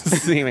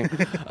 Seeming. Seeming.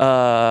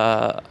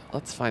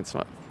 Let's find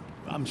some.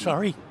 I'm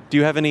sorry. Do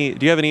you have any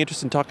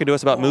interest in talking to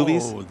us about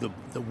movies? Oh,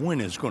 the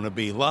win is going to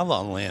be La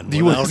La Land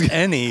You without was-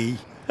 any.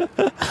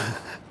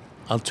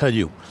 I'll tell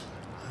you,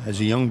 as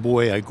a young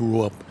boy, I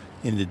grew up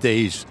in the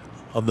days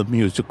of the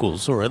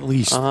musicals, or at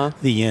least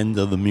the end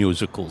of the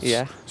musicals.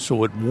 Yeah.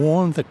 So it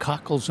warmed the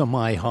cockles of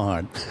my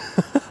heart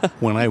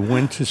when I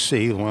went to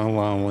see La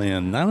La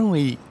Land. Not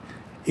only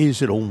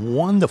is it a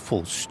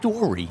wonderful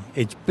story,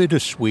 it's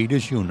bittersweet,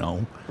 as you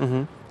know,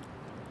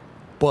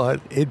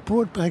 but it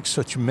brought back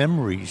such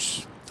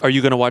memories. Are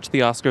you going to watch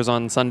the Oscars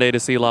on Sunday to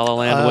see La La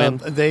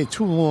Land win? They're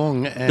too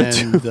long,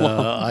 and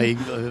I,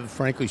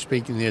 frankly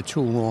speaking, they're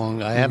too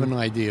long. I have an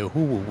idea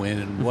who will win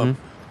and what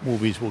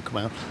movies will come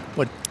out.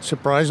 But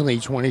surprisingly,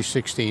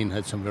 2016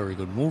 had some very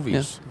good Yeah.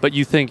 movies. But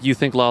you think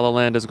La La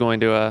Land is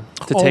going to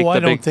take I the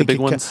don't big think the big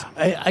it ones?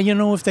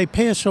 if they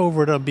pass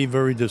over it, I'll be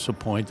very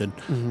disappointed.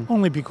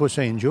 Only because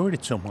I enjoyed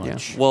it so Yeah.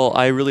 much. Well,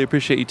 I really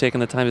appreciate you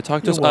taking the time to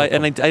talk to You're us.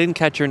 welcome. And I didn't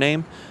catch your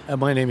name.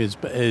 My name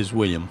is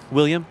William.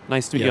 William.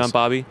 Nice to meet you. Yes. I'm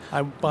Bobby.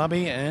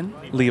 Bobby and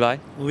Levi.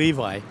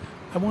 Levi.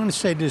 I want to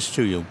say this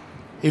to you.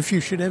 If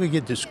you should ever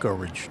get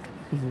discouraged,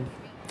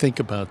 think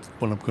about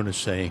what I'm going to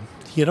say.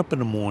 Get up in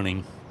the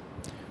morning.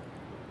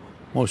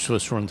 Most of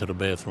us run to the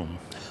bathroom.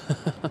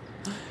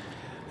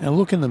 And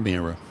look in the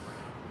mirror.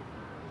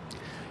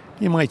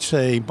 You might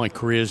say, my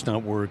career's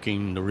not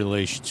working, the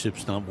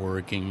relationship's not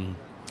working,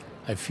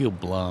 I feel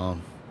blah.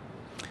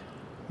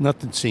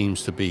 Nothing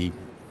seems to be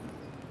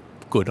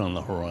good on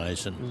the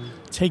horizon.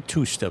 Take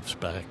 2 steps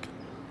back.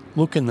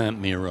 Look in that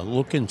mirror,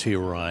 look into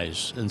your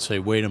eyes, and say,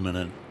 wait a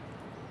minute.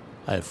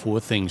 I have 4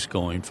 things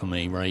going for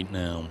me right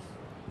now.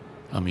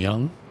 I'm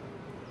young,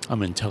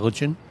 I'm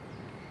intelligent,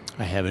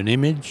 I have an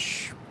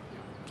image,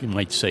 you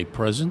might say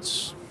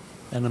presence,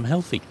 and I'm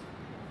healthy.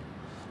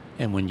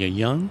 And when you're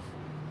young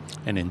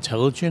and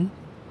intelligent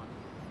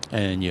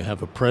and you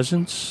have a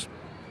presence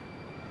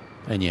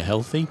and you're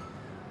healthy,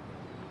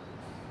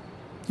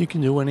 you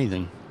can do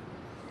anything.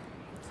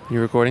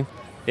 You recording?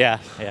 Yeah.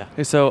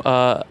 Okay, so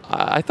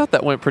I thought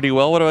that went pretty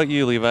well. What about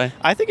you, Levi?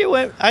 I think it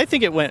went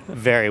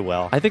very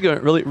well. I think it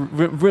went really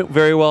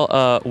very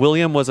well.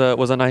 William was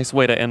a nice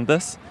way to end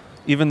this,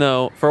 even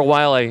though for a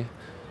while I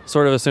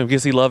sort of assumed,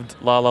 because he loved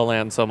La La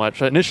Land so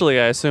much. Initially,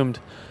 I assumed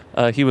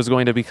he was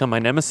going to become my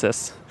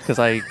nemesis because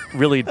I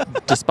really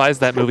despise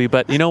that movie.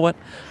 But you know what?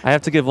 I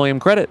have to give William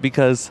credit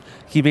because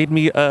he made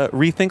me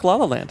rethink La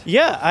La Land.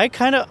 Yeah,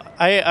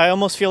 I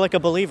almost feel like a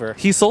believer.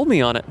 He sold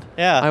me on it.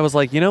 Yeah. I was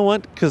like, you know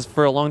what? Because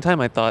for a long time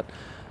I thought,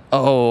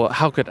 oh,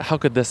 how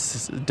could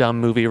this dumb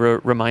movie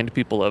remind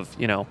people of,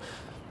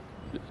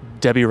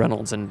 Debbie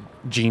Reynolds and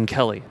Gene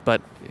Kelly?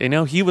 But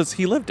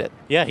he lived it.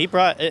 Yeah, it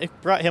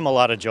brought him a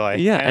lot of joy.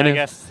 Yeah, and I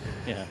guess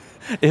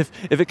if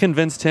it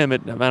convinced him, I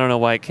don't know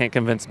why it can't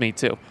convince me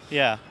too.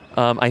 Yeah.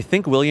 I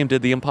think William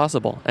did the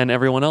impossible, and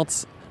no one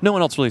else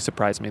really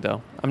surprised me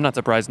though. I'm not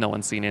surprised no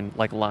one's seen in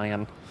like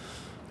Lion,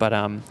 but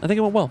I think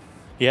it went well.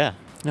 Yeah,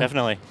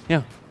 definitely.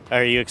 Yeah.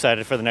 Are you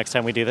excited for the next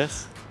time we do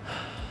this?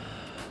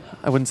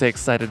 I wouldn't say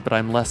excited, but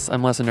I'm less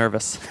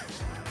nervous.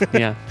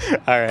 Yeah.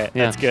 All right.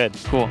 Yeah. That's good.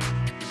 Cool.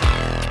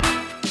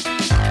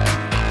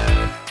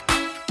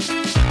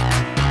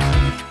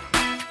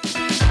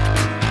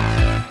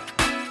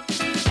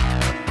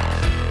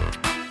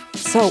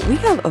 So we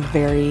have a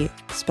very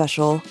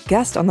special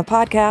guest on the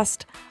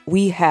podcast.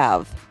 We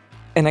have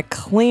an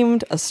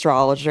acclaimed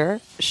astrologer.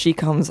 She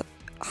comes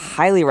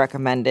highly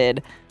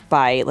recommended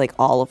by like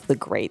all of the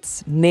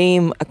greats.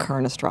 Name a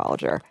current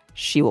astrologer,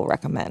 she will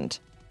recommend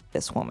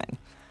this woman.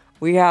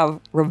 We have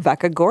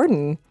Rebecca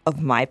Gordon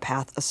of My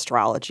Path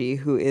Astrology,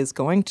 who is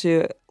going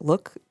to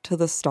look to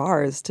the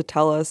stars to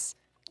tell us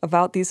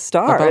about these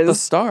stars. About the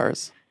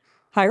stars.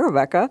 Hi,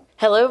 Rebecca.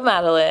 Hello,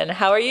 Madeline.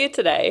 How are you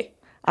today?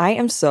 I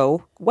am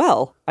so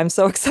well. I'm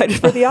so excited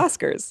for the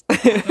Oscars.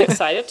 I'm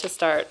excited to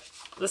start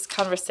this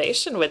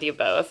conversation with you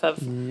both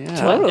of what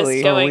Totally.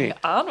 is going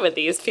on with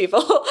these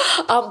people.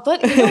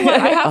 But you know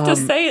what? I have to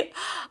say,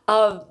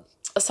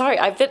 sorry,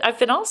 I've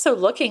been also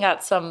looking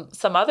at some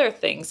other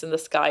things in the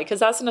sky,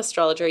 because as an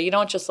astrologer, you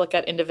don't just look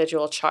at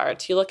individual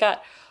charts. You look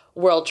at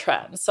world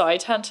trends. So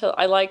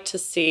I like to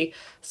see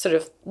sort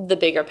of the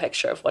bigger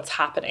picture of what's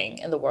happening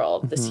in the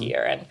world this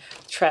year, and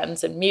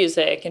trends in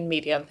music and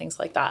media and things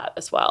like that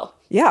as well.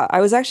 Yeah, I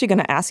was actually going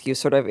to ask you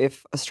sort of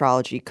if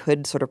astrology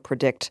could sort of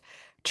predict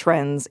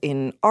trends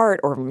in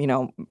art, or,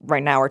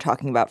 right now we're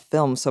talking about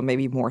film, so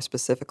maybe more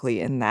specifically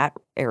in that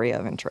area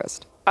of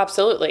interest.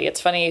 Absolutely.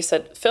 It's funny you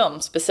said film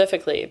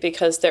specifically,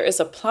 because there is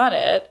a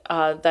planet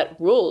that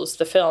rules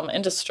the film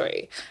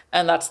industry,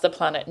 and that's the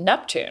planet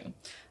Neptune.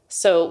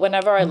 So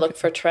whenever I look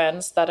for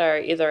trends that are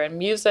either in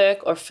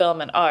music or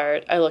film and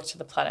art, I look to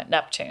the planet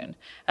Neptune,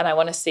 and I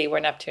want to see where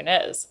Neptune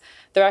is.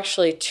 There are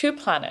actually two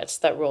planets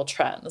that rule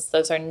trends.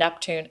 Those are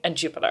Neptune and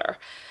Jupiter.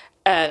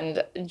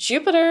 And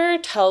Jupiter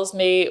tells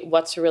me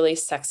what's really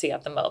sexy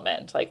at the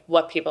moment, like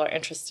what people are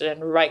interested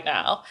in right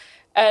now.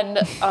 And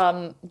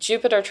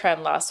Jupiter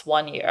trend lasts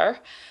 1 year.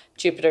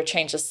 Jupiter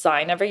changes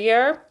sign every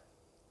year.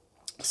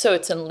 So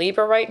it's in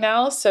Libra right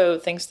now. So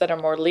things that are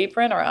more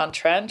Libran are on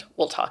trend.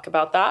 We'll talk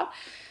about that.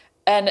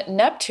 And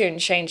Neptune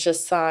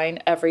changes sign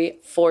every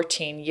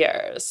 14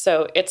 years.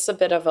 So it's a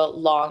bit of a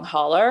long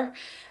hauler.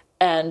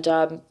 And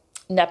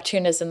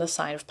Neptune is in the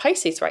sign of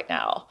Pisces right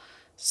now.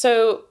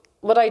 So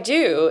what I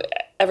do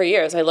every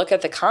year is I look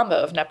at the combo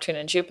of Neptune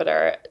and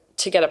Jupiter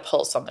to get a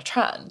pulse on the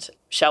trend.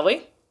 Shall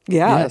we?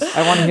 Yeah, yes.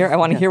 I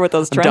want to hear what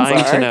those trends are.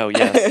 I'm dying to know,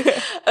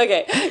 yes.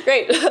 Okay,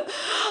 great.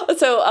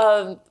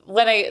 So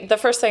the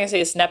first thing I say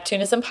is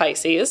Neptune is in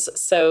Pisces.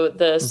 So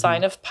the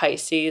sign of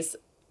Pisces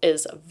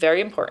is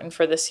very important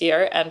for this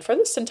year and for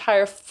this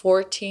entire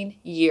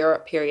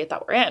 14-year period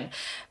that we're in.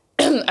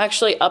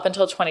 Actually up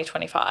until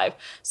 2025.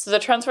 So the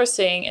trends we're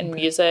seeing in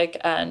music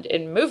and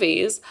in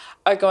movies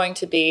are going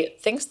to be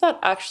things that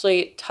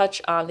actually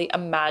touch on the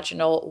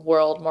imaginal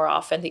world more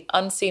often, the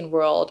unseen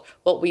world,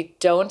 what we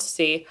don't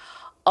see.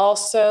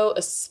 Also,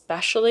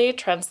 especially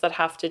trends that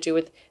have to do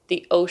with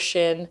the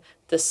ocean,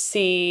 the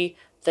sea,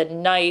 the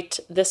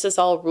night. This is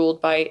all ruled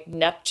by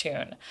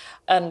Neptune,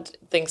 and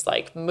things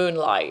like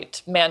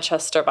Moonlight,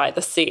 Manchester by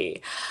the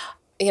Sea.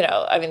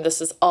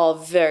 This is all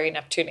very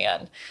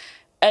Neptunian.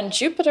 And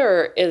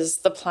Jupiter is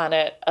the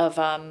planet of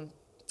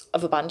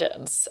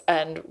abundance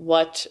and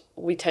what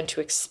we tend to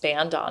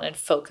expand on and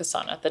focus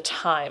on at the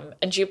time.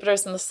 And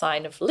Jupiter's in the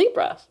sign of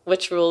Libra,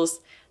 which rules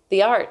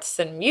the arts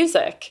and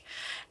music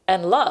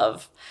and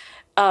love.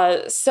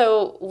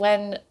 So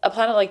when a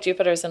planet like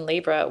Jupiter is in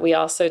Libra, we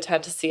also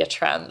tend to see a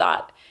trend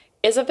that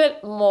is a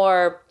bit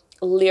more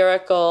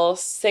lyrical,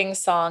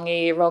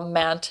 sing-songy,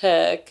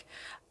 romantic.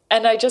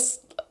 And I just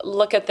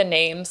look at the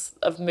names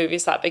of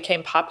movies that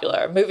became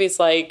popular. Movies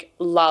like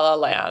La La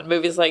Land,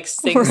 movies like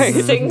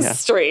Sing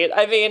Street.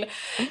 I mean,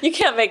 you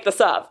can't make this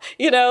up,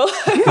 Yeah,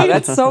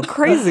 that's so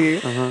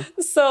crazy.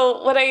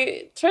 So when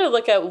I try to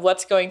look at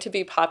what's going to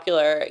be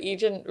popular,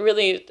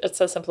 it's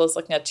as simple as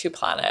looking at two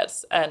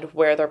planets and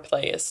where they're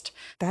placed.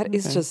 That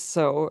is just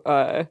so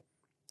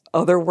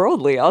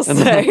otherworldly, I'll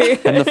say.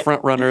 And the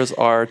front runners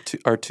are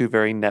two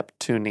very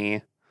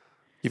Neptune-y.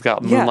 You've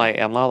got Moonlight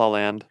and La La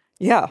Land.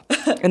 Yeah.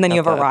 And then you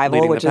have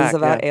Arrival, which is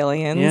about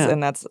aliens, Yeah.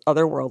 and that's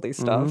otherworldly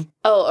stuff.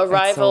 Oh,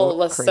 Arrival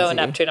was crazy. so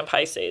Neptune and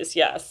Pisces.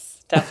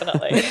 Yes,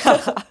 definitely.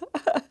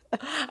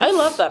 I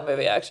love that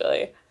movie,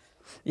 actually.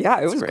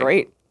 Yeah, it was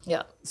great.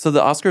 Yeah. So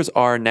the Oscars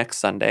are next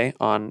Sunday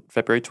on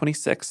February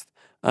 26th.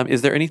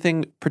 Is there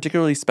anything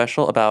particularly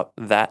special about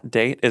that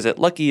date? Is it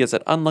lucky? Is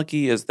it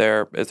unlucky? Is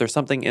there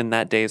something in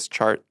that day's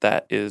chart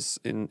that is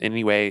in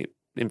any way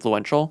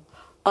influential?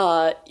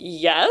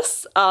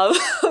 Yes.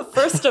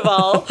 First of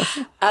all,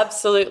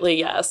 absolutely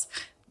yes.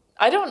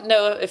 I don't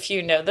know if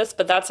you know this,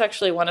 but that's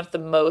actually one of the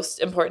most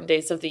important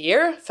days of the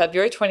year.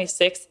 February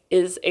 26th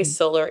is a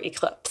solar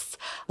eclipse.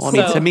 Well, I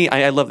mean, to me,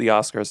 I love the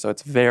Oscars, so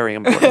it's very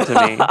important to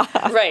me.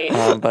 Right.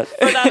 But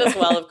for that as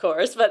well, of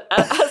course. But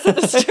as an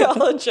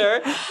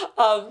astrologer,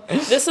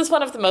 this is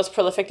one of the most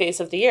prolific days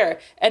of the year.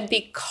 And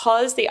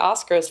because the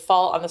Oscars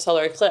fall on the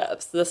solar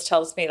eclipse, this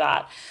tells me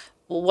that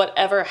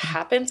whatever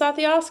happens at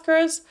the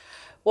Oscars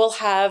will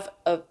have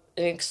an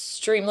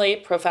extremely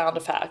profound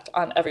effect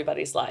on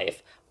everybody's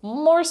life.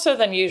 More so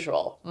than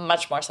usual,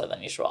 much more so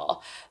than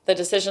usual, the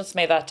decisions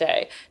made that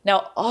day.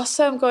 Now,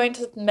 also, I'm going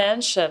to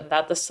mention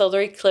that the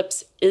solar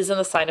eclipse is in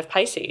the sign of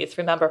Pisces.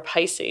 Remember,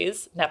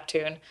 Pisces,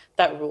 Neptune,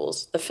 that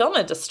rules the film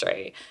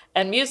industry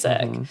and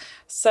music.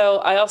 So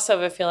I also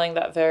have a feeling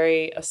that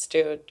very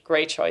astute,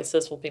 great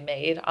choices will be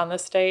made on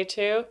this day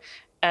too,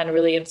 and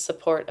really in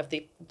support of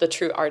the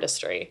true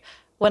artistry.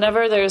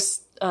 Whenever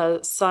there's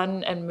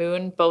sun and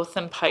moon both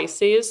in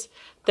Pisces,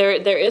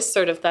 there is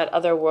sort of that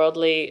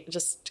otherworldly,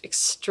 just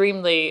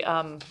extremely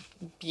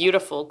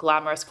beautiful,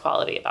 glamorous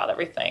quality about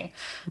everything.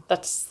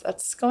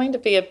 That's going to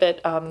be a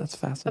bit that's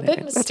fascinating. A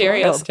bit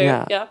mysterious too.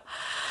 Yeah.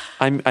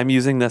 I'm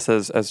using this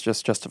as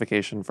just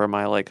justification for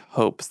my like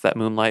hopes that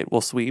Moonlight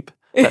will sweep.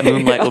 That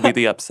Moonlight will be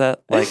the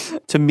upset. Like,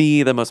 to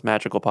me, the most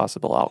magical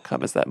possible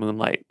outcome is that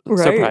Moonlight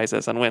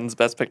surprises and wins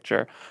Best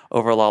Picture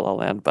over La La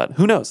Land. But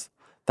who knows?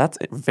 That's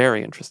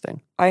very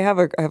interesting. I have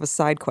a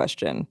side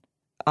question.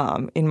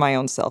 In my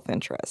own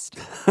self-interest.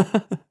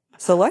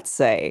 So let's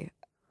say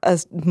a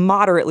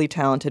moderately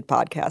talented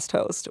podcast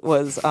host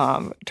was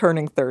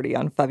turning 30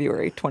 on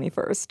February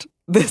 21st.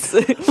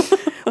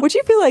 Would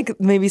you feel like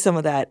maybe some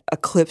of that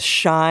eclipse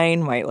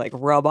shine might like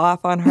rub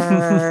off on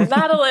her?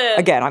 Madeline!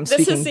 Again, I'm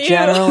speaking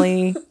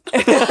generally.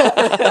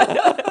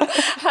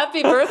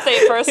 Happy birthday,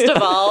 first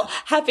of all.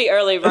 Happy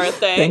early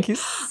birthday. Thank you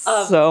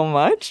so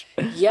much.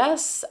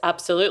 Yes,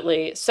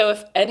 absolutely. So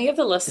if any of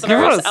the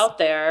listeners out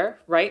there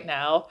right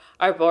now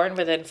are born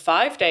within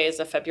 5 days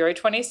of February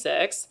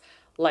 26th,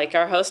 like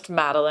our host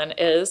Madeline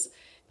is,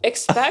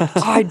 expect...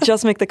 I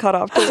just make the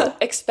cutoff too.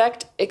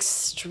 Expect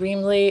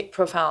extremely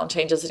profound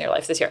changes in your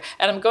life this year.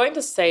 And I'm going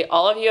to say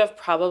all of you have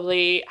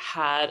probably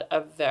had a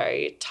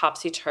very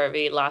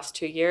topsy-turvy last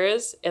 2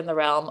 years in the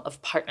realm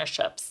of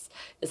partnerships.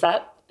 Is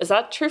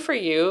that true for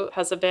you?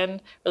 Has it been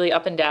really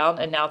up and down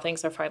and now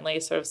things are finally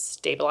sort of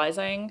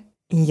stabilizing?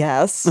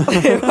 Yes.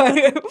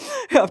 I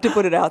have to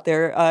put it out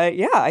there.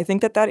 Yeah, I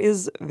think that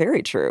is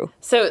very true.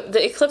 So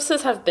the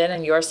eclipses have been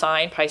in your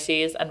sign,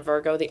 Pisces, and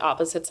Virgo, the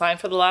opposite sign,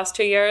 for the last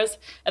 2 years.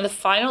 And the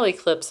final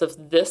eclipse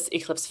of this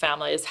eclipse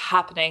family is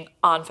happening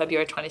on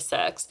February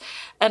 26th.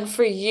 And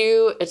for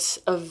you, it's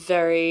a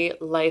very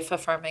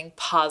life-affirming,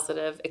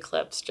 positive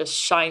eclipse. Just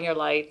shine your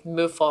light,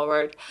 move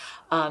forward.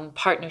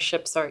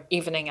 Partnerships are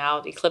evening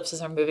out.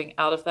 Eclipses are moving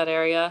out of that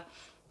area.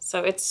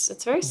 So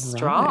it's very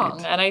strong.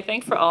 Right. And I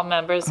think for all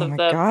members of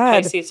the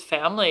Pisces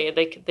family,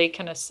 they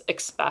can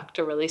expect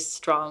a really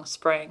strong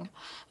spring,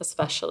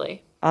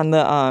 especially. On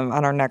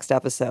our next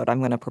episode, I'm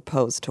going to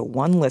propose to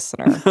one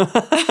listener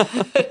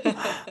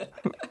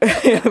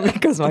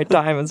because my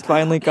time has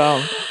finally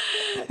come.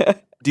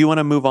 Do you want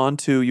to move on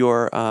to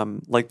your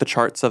like the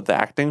charts of the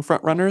acting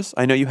frontrunners?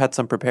 I know you had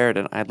some prepared,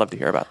 and I'd love to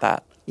hear about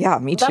that. Yeah,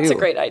 me too. That's a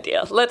great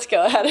idea. Let's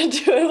go ahead and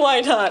do it.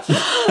 Why not?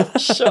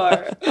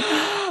 Sure.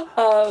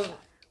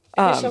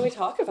 Who shall we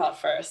talk about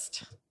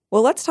first?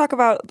 Well, let's talk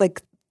about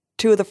like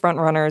two of the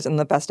frontrunners in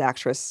the Best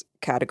Actress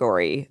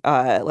category.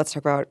 Let's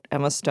talk about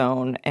Emma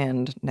Stone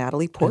and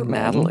Natalie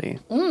Portman.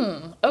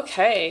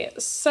 Okay,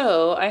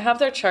 so I have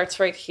their charts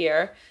right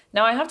here.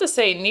 Now, I have to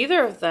say,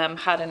 neither of them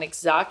had an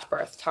exact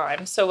birth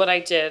time. So what I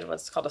did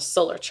was called a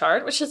solar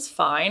chart, which is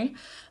fine.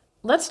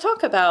 Let's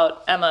talk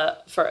about Emma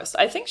first.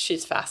 I think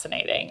she's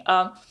fascinating.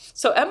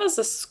 So Emma's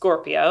a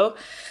Scorpio,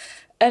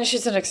 and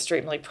she's an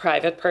extremely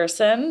private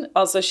person.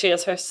 Also, she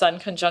has her sun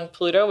conjunct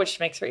Pluto,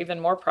 which makes her even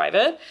more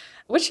private,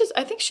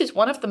 I think she's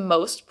one of the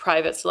most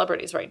private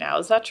celebrities right now.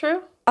 Is that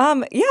true?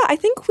 Yeah, I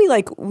think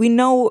we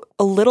know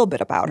a little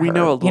bit about her. We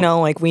know a little. You know,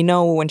 like we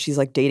know when she's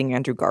like dating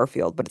Andrew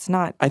Garfield, but it's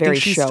not very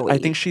showy. I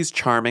think she's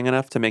charming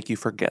enough to make you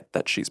forget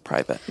that she's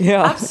private.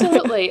 Yeah,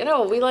 absolutely.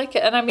 No, we like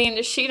it, and I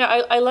mean, she.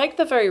 I like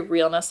the very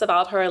realness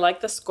about her. I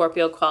like the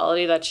Scorpio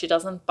quality that she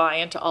doesn't buy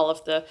into all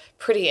of the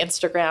pretty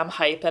Instagram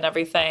hype and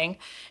everything.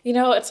 You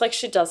know, it's like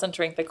she doesn't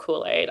drink the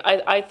Kool-Aid.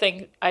 I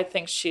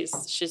think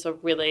she's a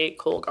really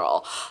cool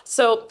girl.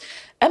 So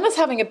Emma's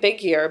having a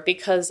big year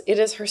because it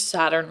is her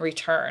Saturn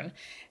return.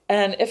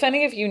 And if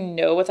any of you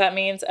know what that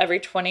means, every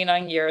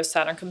 29 years,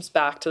 Saturn comes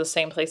back to the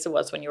same place it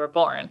was when you were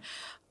born.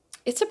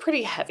 It's a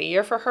pretty heavy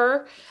year for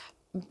her.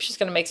 She's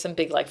going to make some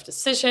big life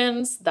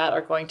decisions that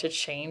are going to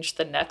change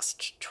the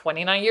next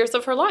 29 years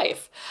of her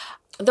life.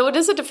 Though it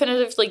is a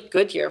definitively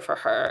good year for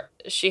her.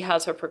 She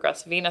has her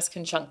progressed Venus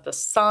conjunct the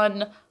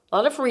sun, a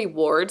lot of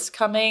rewards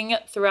coming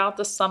throughout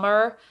the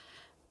summer,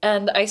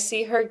 and I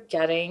see her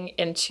getting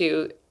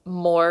into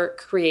more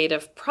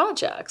creative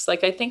projects.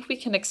 Like, I think we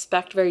can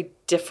expect very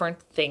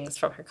different things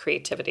from her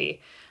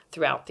creativity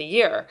throughout the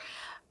year.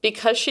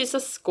 Because she's a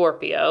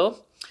Scorpio,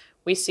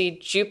 we see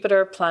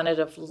Jupiter, planet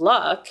of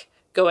luck,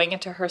 going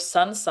into her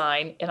sun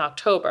sign in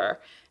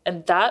October.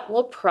 And that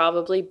will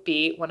probably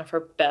be one of her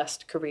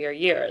best career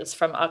years,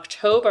 from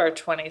October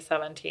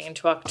 2017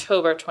 to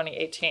October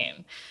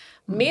 2018.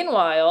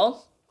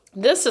 Meanwhile,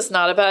 this is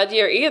not a bad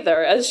year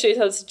either, as she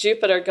has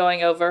Jupiter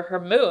going over her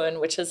moon,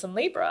 which is in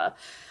Libra.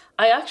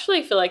 I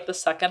actually feel like the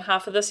second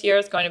half of this year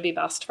is going to be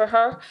best for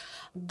her.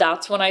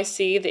 That's when I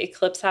see the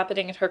eclipse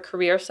happening in her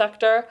career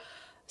sector. I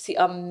see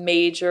a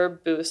major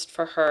boost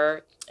for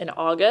her in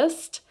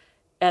August,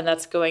 and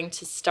that's going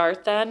to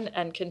start then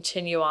and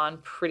continue on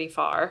pretty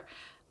far.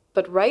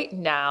 But right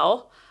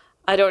now,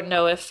 I don't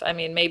know if,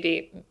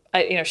 maybe,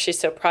 she's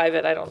so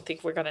private, I don't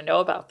think we're going to know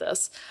about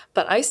this,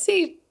 but I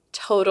see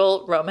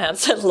total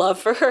romance and love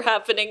for her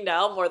happening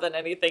now more than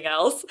anything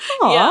else.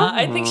 Aww. Yeah,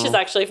 I think she's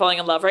actually falling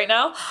in love right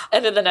now.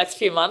 And in the next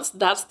few months,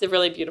 that's the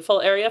really beautiful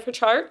area of her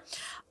chart.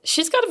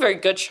 She's got a very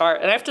good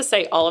chart. And I have to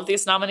say, all of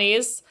these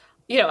nominees,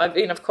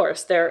 of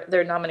course,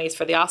 they're nominees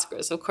for the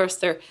Oscars. Of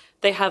course,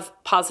 they have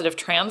positive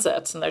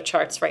transits in their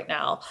charts right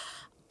now.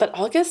 But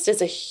August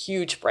is a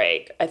huge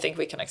break I think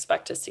we can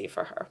expect to see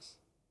for her.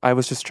 I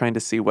was just trying to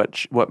see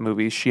what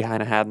movies she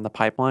kind of had in the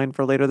pipeline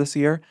for later this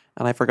year,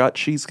 and I forgot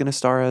she's going to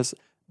star as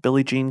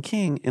Billie Jean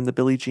King in the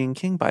Billie Jean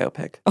King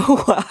biopic.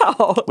 Oh,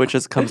 wow. Which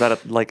comes out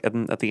at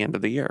the end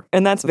of the year.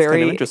 And that's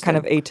very kind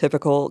of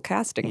atypical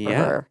casting for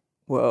her.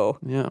 Whoa.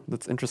 Yeah,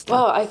 that's interesting.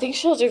 Well, I think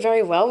she'll do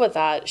very well with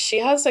that. She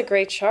has a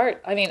great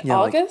chart.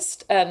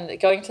 August and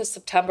going to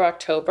September,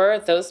 October,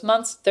 those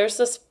months, there's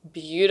this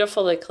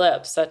beautiful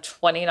eclipse at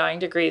 29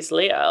 degrees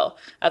Leo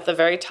at the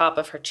very top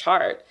of her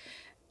chart.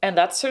 And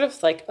that's sort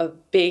of like a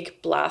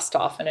big blast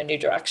off in a new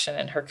direction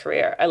in her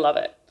career. I love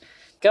it.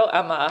 Go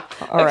Emma.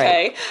 All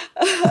okay.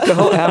 Right.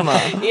 Go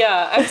Emma.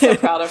 Yeah, I'm so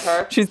proud of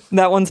her.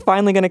 That one's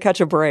finally going to catch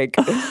a break.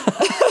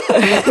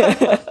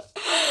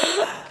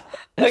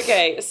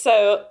 Okay,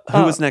 so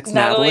who was next?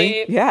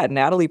 Natalie? Yeah,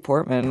 Natalie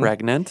Portman.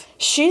 Pregnant.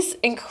 She's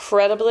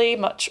incredibly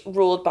much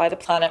ruled by the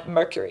planet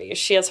Mercury.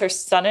 She has her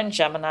sun in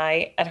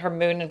Gemini and her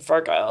moon in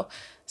Virgo.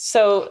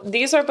 So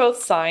these are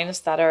both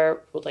signs that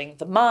are ruling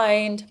the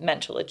mind,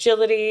 mental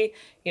agility.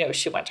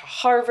 She went to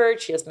Harvard.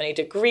 She has many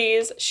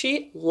degrees.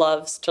 She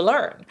loves to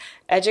learn.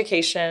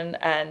 Education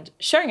and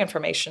sharing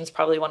information is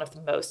probably one of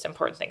the most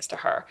important things to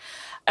her.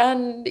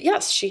 And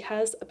yes, she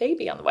has a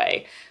baby on the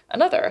way,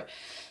 another.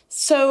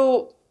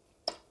 So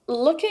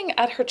looking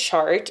at her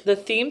chart, the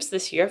themes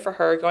this year for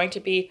her are going to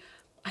be,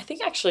 I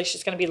think actually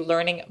she's going to be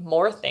learning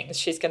more things.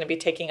 She's going to be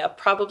taking up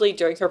probably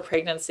during her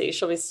pregnancy.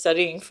 She'll be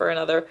studying for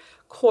another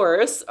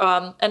course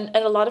and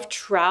a lot of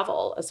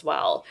travel as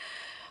well.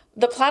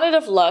 The planet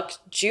of luck,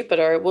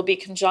 Jupiter, will be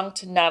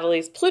conjunct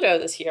Natalie's Pluto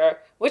this year,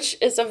 which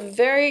is a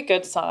very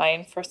good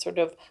sign for sort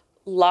of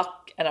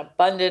luck and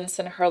abundance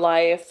in her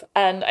life.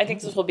 And I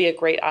think this will be a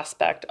great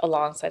aspect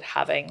alongside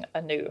having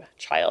a new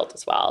child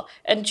as well.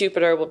 And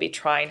Jupiter will be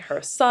trine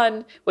her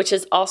sun, which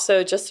is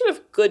also just sort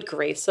of good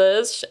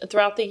graces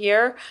throughout the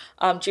year.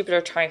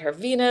 Jupiter trine her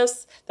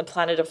Venus. The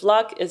planet of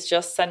luck is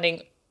just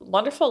sending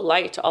wonderful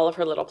light to all of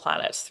her little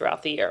planets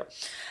throughout the year.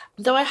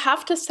 Though I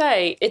have to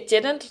say, it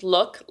didn't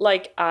look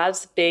like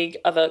as big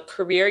of a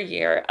career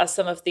year as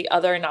some of the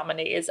other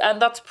nominees.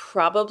 And that's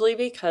probably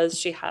because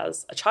she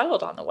has a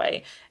child on the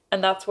way.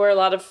 And that's where a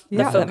lot of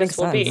the focus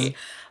will be.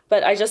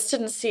 But I just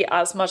didn't see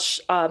as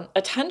much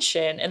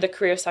attention in the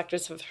career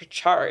sectors of her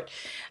chart.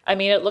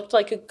 It looked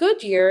like a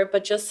good year,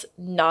 but just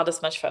not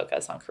as much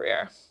focus on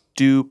career.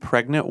 Do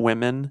pregnant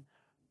women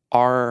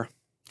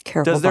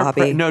Careful,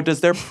 Bobby.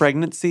 Does their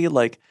pregnancy,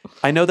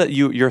 I know that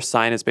your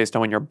sign is based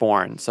on when you're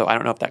born, so I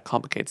don't know if that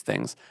complicates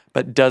things,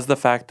 but does the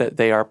fact that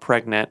they are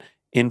pregnant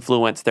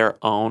influence their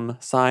own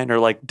sign,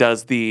 or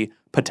does the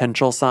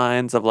potential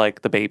signs of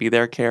the baby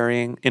they're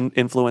carrying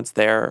influence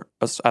their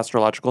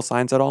astrological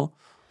signs at all?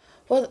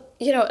 Well,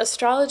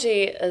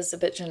 astrology is a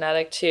bit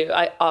genetic too.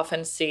 I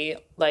often see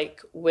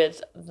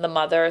with the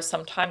mother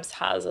sometimes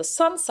has a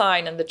sun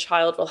sign and the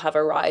child will have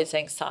a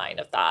rising sign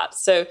of that.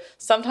 So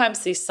sometimes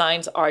these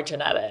signs are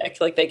genetic,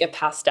 they get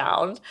passed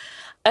down.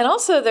 And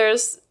also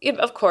there's,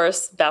 of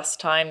course,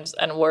 best times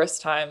and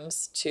worst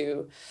times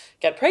to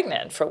get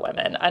pregnant for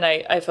women. And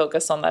I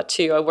focus on that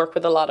too. I work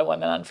with a lot of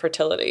women on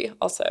fertility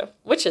also,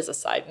 which is a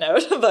side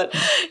note. But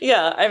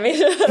yeah,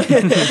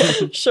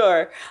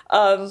 sure.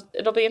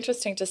 It'll be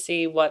interesting to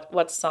see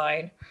what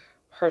sign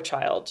her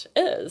child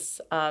is.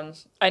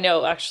 I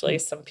know actually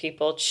some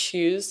people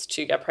choose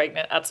to get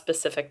pregnant at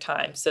specific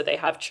times, so they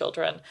have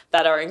children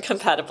that are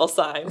incompatible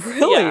signs.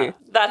 Really? Yeah,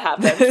 that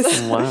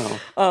happens.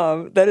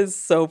 Wow. That is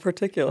so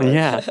particular.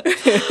 Yeah.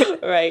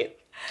 Right.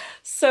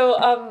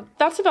 So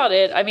that's about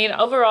it. I mean,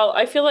 overall,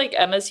 I feel like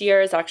Emma's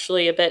year is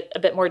actually a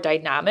bit more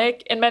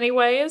dynamic in many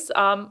ways,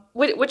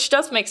 which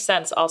does make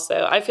sense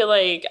also. I feel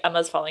like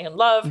Emma's falling in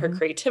love, her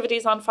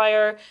creativity's on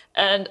fire,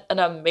 and an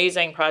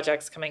amazing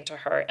project's coming to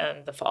her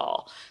in the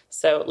fall.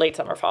 So late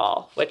summer,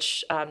 fall,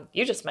 which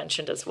you just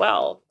mentioned as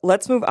well.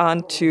 Let's move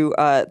on to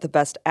the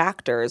best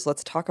actors.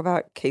 Let's talk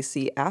about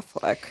Casey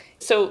Affleck.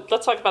 So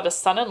let's talk about his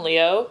sun in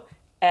Leo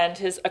and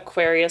his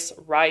Aquarius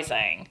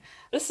rising.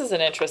 This is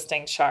an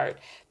interesting chart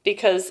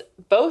because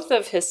both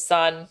of his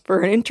sun...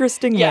 For an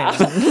interesting man.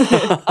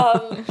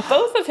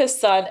 Both of his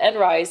sun and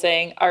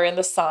rising are in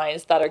the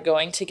signs that are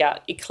going to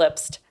get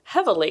eclipsed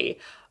heavily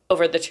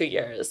over the 2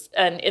 years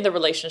and in the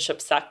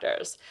relationship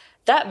sectors.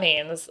 That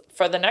means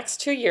for the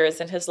next 2 years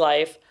in his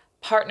life,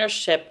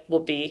 partnership will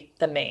be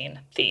the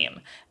main theme.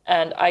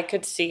 And I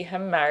could see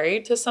him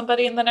married to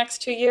somebody in the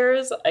next 2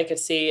 years. I could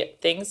see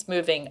things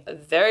moving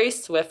very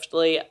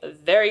swiftly,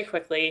 very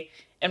quickly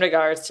in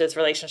regards to his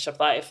relationship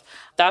life.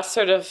 That's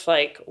sort of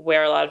like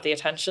where a lot of the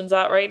attention's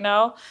at right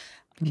now.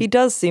 He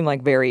does seem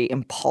like very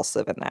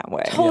impulsive in that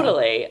way.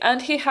 Totally. Yeah.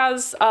 And he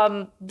has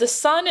the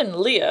sun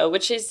in Leo,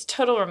 which is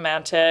total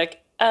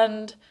romantic,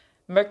 and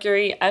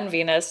Mercury and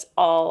Venus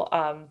all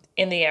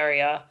in the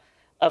area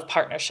of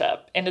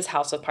partnership, in his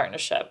house of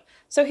partnership.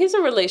 So he's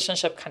a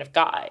relationship kind of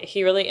guy.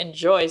 He really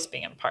enjoys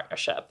being in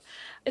partnership.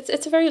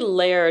 It's a very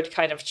layered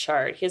kind of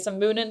chart. He has a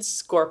moon in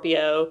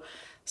Scorpio,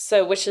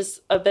 so which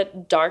is a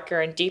bit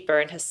darker and deeper,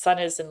 and his sun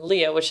is in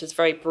Leo, which is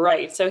very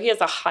bright. So he has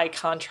a high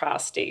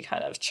contrasty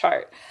kind of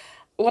chart.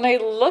 When I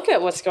look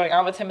at what's going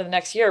on with him in the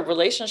next year,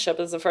 relationship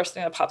is the first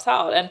thing that pops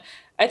out. And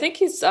I think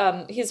he's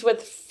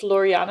with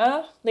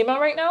Floriana Lima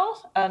right now,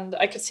 and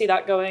I could see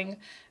that going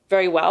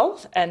very well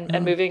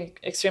and moving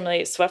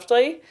extremely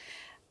swiftly.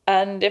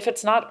 And if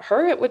it's not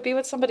her, it would be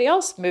with somebody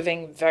else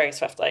moving very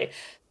swiftly.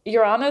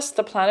 Uranus,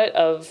 the planet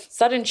of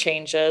sudden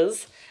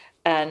changes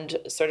and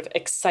sort of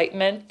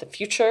excitement, the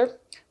future,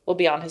 will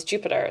be on his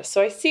Jupiter.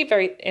 So I see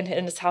very in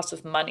his house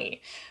of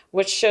money,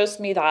 which shows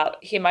me that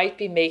he might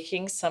be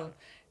making some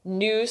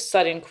new,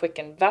 sudden, quick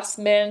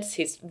investments.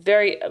 He's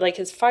very, like,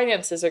 his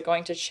finances are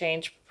going to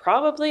change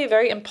probably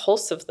very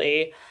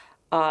impulsively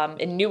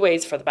in new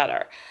ways for the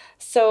better.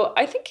 So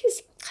I think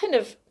he's kind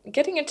of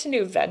getting into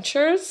new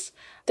ventures.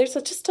 There's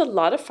just a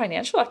lot of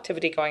financial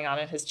activity going on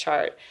in his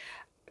chart.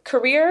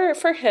 Career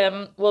for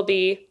him will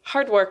be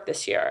hard work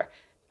this year.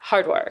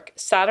 Hard work.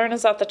 Saturn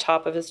is at the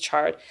top of his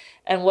chart,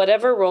 and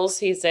whatever roles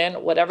he's in,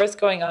 whatever's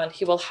going on,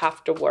 he will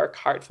have to work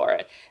hard for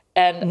it.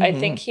 And I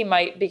think he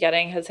might be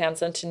getting his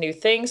hands into new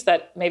things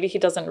that maybe he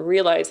doesn't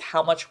realize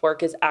how much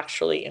work is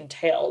actually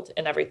entailed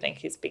in everything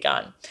he's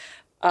begun.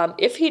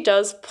 If he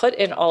does put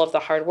in all of the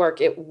hard work,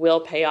 it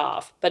will pay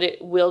off, but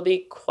it will be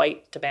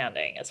quite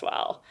demanding as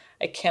well.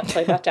 I can't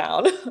play that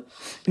down.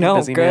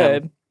 No,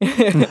 good.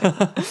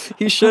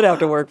 He should have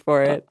to work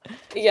for it.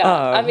 Yeah.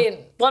 I mean,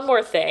 one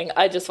more thing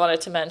I just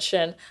wanted to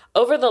mention.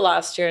 Over the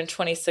last year in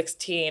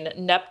 2016,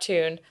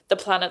 Neptune, the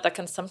planet that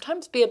can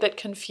sometimes be a bit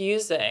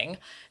confusing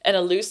and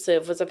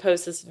elusive, was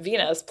opposed to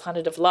Venus,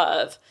 planet of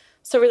love.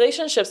 So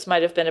relationships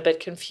might have been a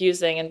bit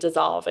confusing and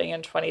dissolving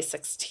in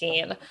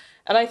 2016.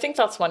 And I think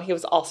that's when he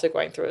was also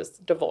going through his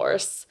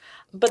divorce.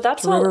 But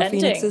that's all ending.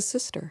 Phoenix's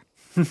sister.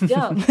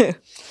 Yeah.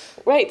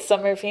 Right,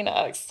 Summer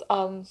Phoenix.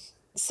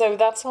 So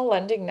that's all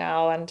ending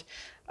now, and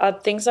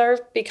things are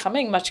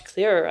becoming much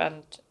clearer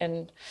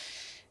and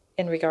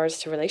in regards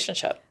to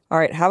relationship. All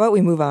right, how about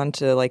we move on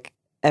to like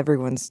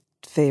everyone's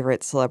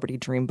favorite celebrity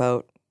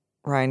dreamboat,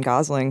 Ryan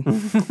Gosling.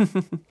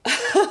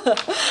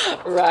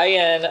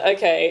 Ryan,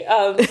 okay.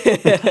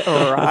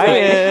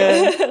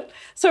 Ryan.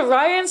 So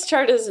Ryan's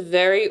chart is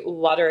very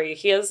watery.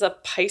 He has a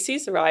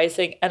Pisces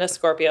rising and a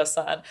Scorpio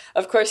sun.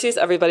 Of course, he's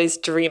everybody's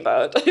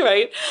dreamboat,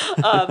 right?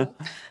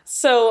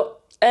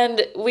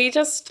 And we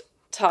just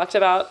talked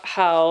about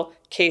how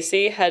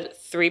Casey had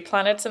 3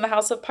 planets in the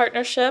house of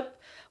partnership.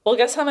 Well,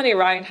 guess how many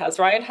Ryan has?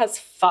 Ryan has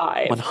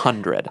 5.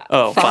 100.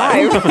 Oh,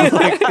 5.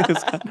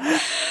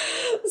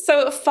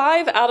 So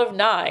 5 out of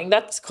 9.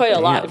 That's quite a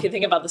lot if you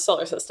think about the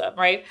solar system,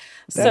 right?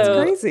 That's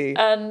crazy.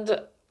 And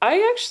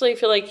I actually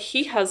feel like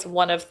he has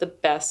one of the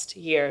best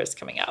years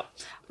coming up.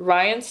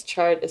 Ryan's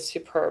chart is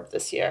superb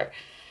this year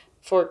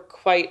for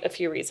quite a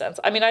few reasons.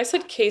 I mean, I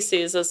said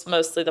Casey's is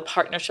mostly the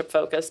partnership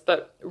focus,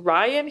 but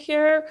Ryan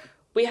here,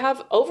 we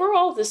have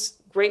overall this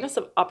greatness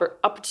of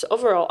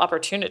overall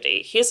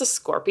opportunity. He is a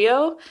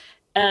Scorpio,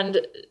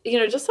 and, you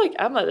know, just like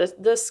Emma,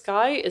 the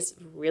sky is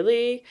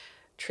really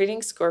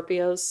treating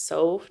Scorpios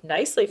so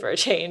nicely for a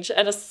change,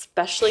 and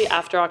especially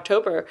after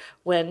October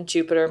when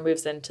Jupiter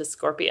moves into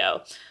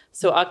Scorpio.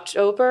 So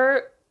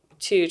October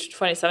to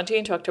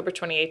 2017 to October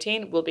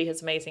 2018 will be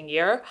his amazing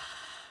year.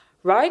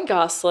 Ryan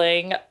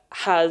Gosling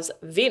has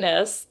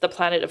Venus, the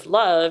planet of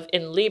love,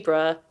 in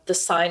Libra, the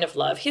sign of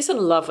love. He's in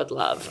love with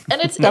love.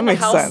 And it's that in the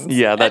makes house. sense.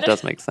 Yeah, that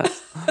does make sense.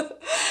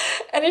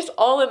 And it's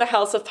all in the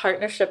house of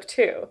partnership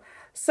too.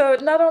 So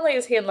not only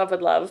is he in love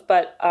with love,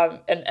 but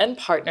and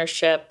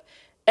partnership,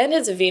 And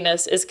his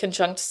Venus is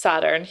conjunct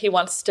Saturn. He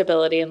wants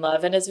stability in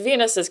love. And his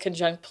Venus is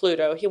conjunct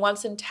Pluto. He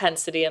wants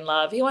intensity in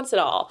love. He wants it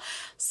all.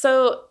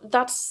 So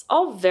that's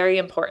all very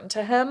important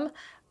to him.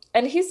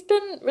 And he's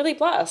been really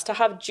blessed to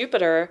have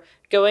Jupiter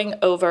going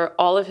over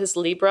all of his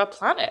Libra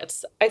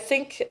planets. I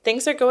think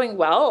things are going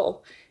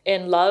well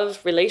in love,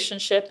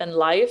 relationship, and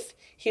life.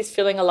 He's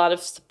feeling a lot of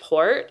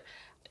support.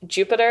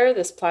 Jupiter,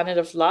 this planet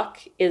of luck,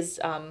 is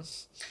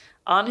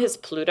on his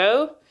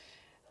Pluto.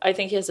 I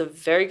think he has a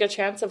very good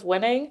chance of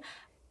winning.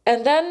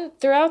 And then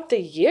throughout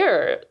the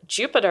year,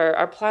 Jupiter,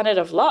 our planet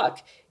of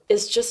luck,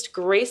 is just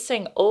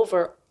gracing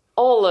over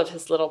all of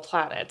his little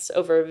planets,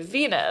 over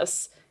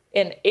Venus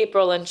in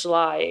April and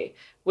July,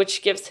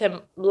 which gives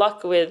him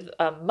luck with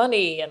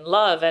money and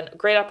love and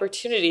great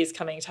opportunities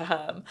coming to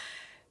him.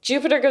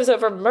 Jupiter goes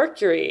over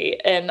Mercury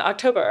in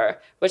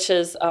October, which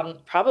is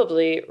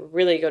probably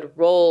really good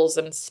roles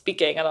and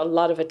speaking and a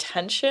lot of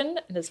attention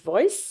in his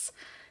voice.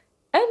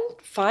 And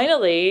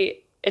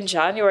finally, in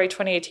January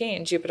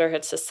 2018, Jupiter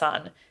hits his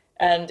sun,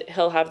 and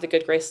he'll have the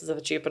good graces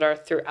of Jupiter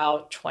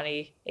throughout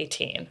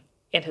 2018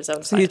 in his own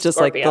sign. So he's just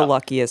Scorpio.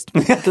 like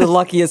the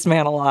luckiest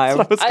man alive.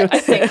 I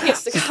think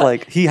he's It's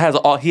like he has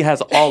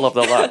all of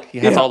the luck. He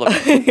has all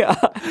of it. Yeah.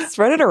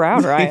 Spread it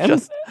around,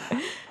 Ryan.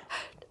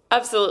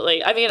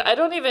 Absolutely. I mean, I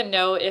don't even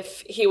know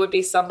if he would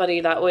be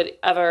somebody that would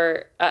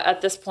ever,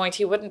 at this point,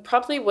 he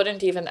probably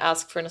wouldn't even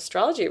ask for an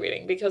astrology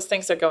reading because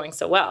things are going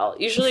so well.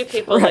 Usually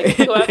people like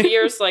who have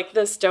years like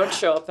this don't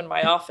show up in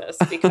my office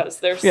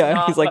because there's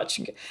not much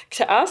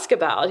to ask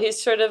about.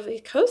 He's sort of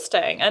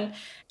coasting. And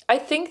I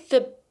think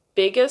the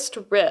biggest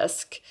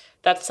risk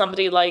that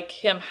somebody like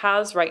him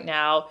has right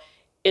now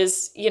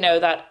is,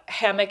 that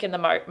hammock in the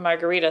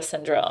margarita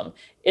syndrome,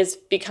 is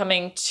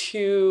becoming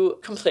too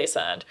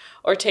complacent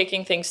or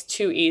taking things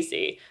too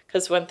easy.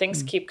 Because when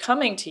things keep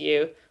coming to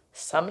you,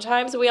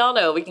 sometimes we all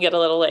know we can get a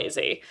little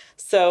lazy.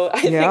 So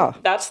I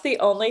think that's the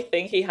only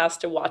thing he has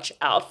to watch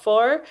out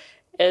for,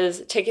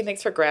 is taking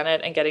things for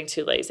granted and getting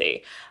too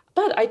lazy.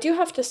 But I do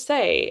have to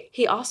say,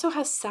 he also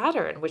has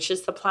Saturn, which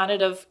is the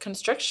planet of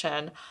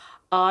constriction,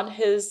 on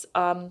his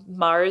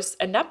Mars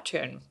and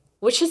Neptune,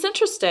 which is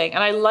interesting.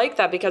 And I like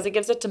that because it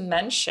gives a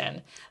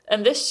dimension.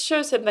 And this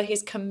shows him that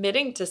he's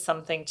committing to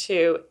something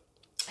too.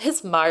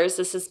 His Mars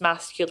is his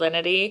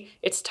masculinity.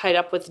 It's tied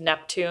up with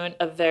Neptune,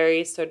 a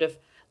very sort of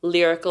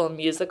lyrical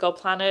musical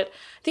planet.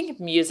 I think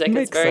music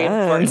is very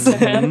important to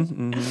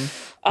him.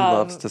 He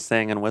loves to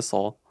sing and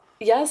whistle.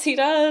 Yes, he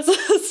does.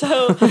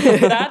 So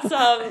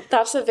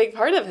that's a big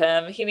part of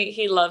him.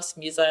 He loves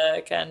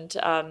music, and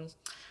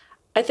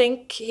I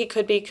think he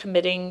could be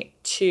committing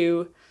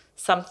to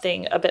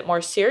something a bit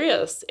more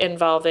serious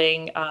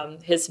involving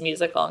his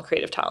musical and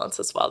creative talents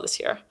as well this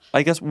year.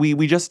 I guess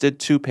we just did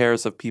two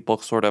pairs of people,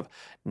 sort of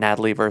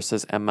Natalie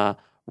versus Emma,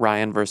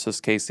 Ryan versus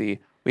Casey.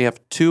 We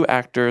have two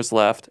actors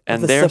left,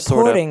 and they're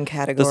supporting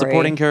sort of the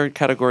supporting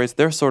categories.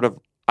 They're sort of,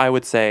 I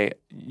would say,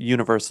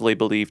 universally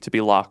believed to be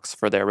locks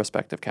for their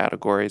respective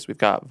categories. We've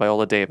got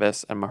Viola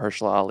Davis and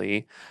Mahershala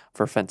Ali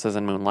for Fences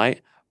and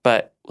Moonlight.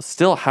 But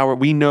still,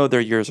 we know their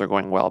years are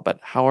going well, but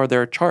how are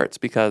their charts?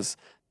 Because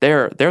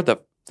they're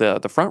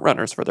the front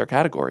runners for their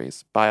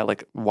categories by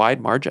like wide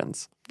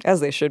margins. As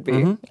they should be.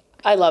 Mm-hmm.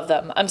 I love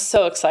them. I'm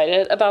so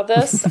excited about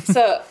this.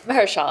 So,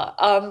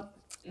 Mahershala,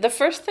 the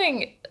first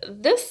thing,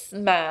 this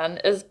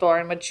man is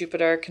born with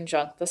Jupiter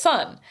conjunct the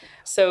sun.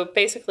 So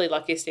basically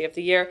luckiest day of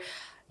the year.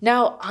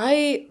 Now,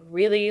 I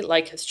really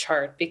like his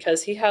chart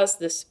because he has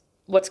this,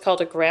 what's called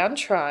a grand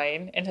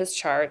trine in his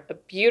chart, a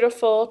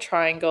beautiful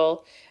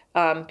triangle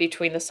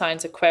between the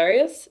signs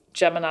Aquarius,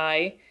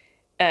 Gemini,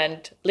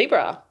 and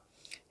Libra.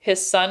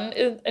 His sun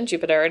in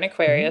Jupiter in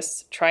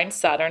Aquarius, trine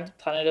Saturn,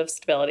 planet of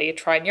stability,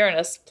 trine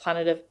Uranus,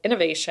 planet of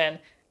innovation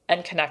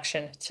and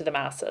connection to the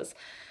masses.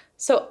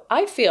 So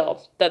I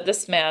feel that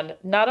this man,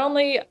 not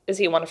only is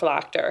he a wonderful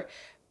actor,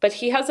 but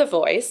he has a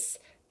voice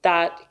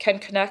that can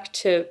connect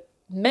to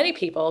many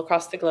people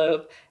across the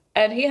globe.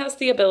 And he has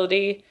the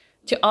ability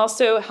to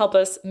also help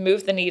us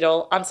move the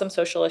needle on some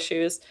social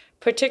issues,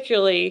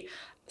 particularly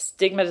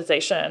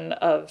stigmatization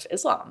of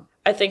Islam.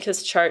 I think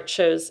his chart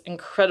shows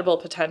incredible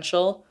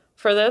potential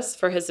for this,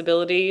 for his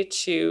ability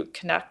to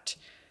connect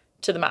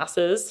to the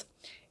masses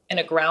in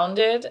a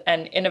grounded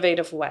and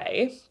innovative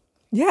way.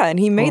 Yeah, and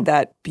he made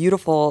that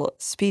beautiful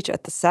speech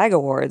at the SAG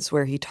Awards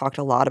where he talked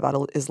a lot about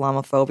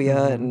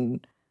Islamophobia,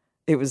 and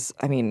it was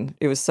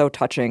so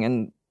touching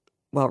and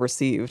well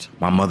received.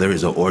 My mother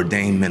is an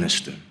ordained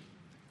minister.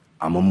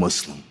 I'm a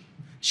Muslim.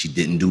 She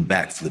didn't do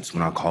backflips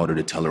when I called her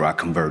to tell her I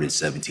converted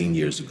 17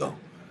 years ago.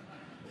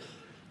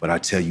 But I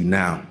tell you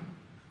now,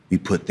 we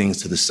put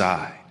things to the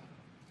side,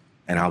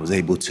 and I'm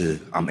able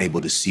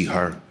to see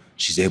her.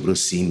 She's able to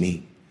see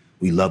me.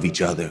 We love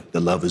each other. The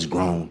love has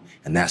grown,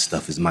 and that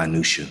stuff is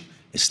minutia.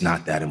 It's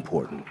not that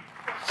important.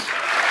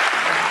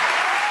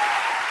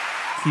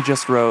 He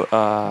just wrote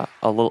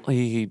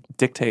he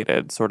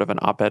dictated sort of an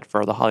op-ed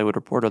for The Hollywood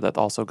Reporter that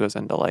also goes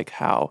into like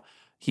how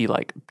he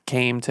like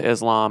came to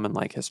Islam and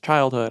like his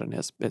childhood and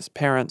his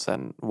parents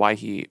and why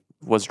he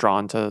was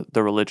drawn to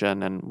the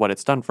religion and what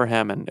it's done for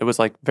him. And it was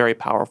like very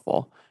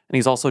powerful. And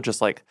he's also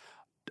just like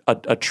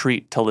a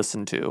treat to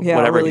listen to, Yeah,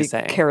 whatever really he's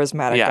saying.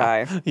 charismatic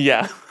guy.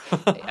 Yeah.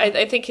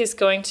 I think he's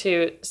going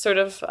to sort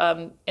of,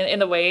 in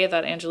the way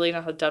that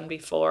Angelina had done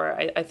before,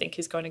 I think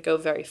he's going to go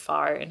very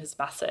far in his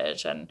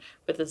message and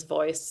with his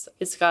voice.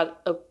 He's got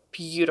a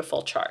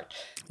beautiful chart.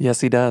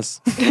 Yes, he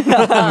does.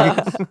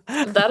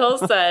 That all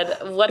said,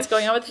 what's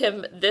going on with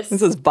him This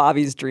is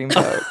Bobby's dream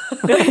boat.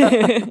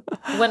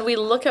 when we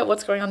look at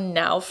what's going on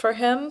now for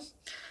him,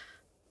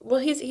 well,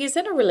 he's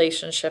in a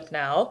relationship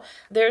now.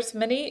 There's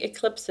many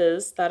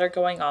eclipses that are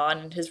going on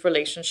in his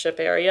relationship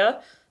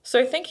area.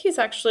 So I think he's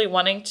actually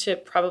wanting to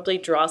probably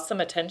draw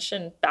some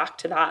attention back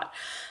to that.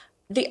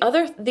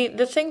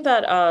 The thing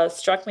that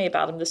struck me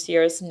about him this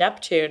year is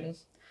Neptune,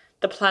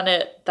 the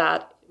planet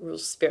that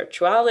rules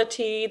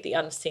spirituality, the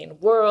unseen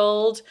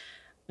world,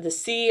 the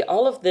sea,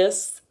 all of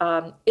this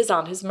is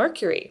on his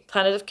Mercury,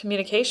 planet of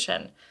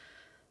communication.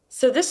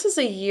 So this is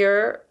a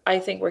year, I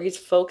think, where he's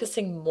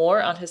focusing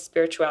more on his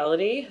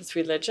spirituality, his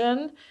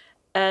religion,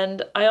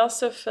 and I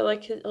also feel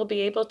like he'll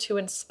be able to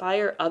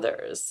inspire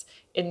others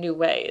in new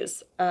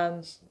ways.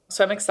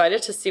 So I'm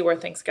excited to see where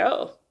things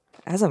go.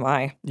 As am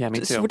I. Yeah,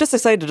 me too. We're just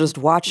excited to just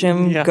watch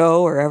him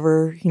go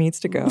wherever he needs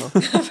to go.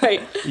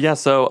 Right. Yeah,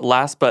 so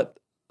last but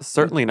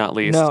certainly not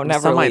least. No,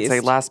 never Some might least. say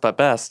last but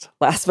best.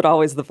 Last but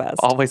always the best.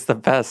 Always the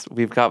best.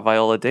 We've got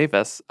Viola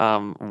Davis.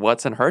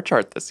 What's in her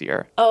chart this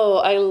year? Oh,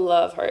 I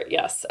love her.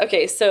 Yes.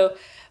 Okay, so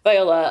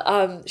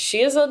Viola, she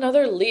is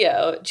another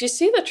Leo. Do you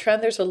see the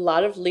trend? There's a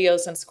lot of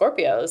Leos and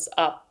Scorpios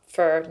up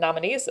for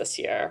nominees this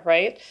year,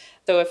 right?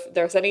 So if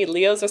there's any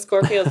Leos or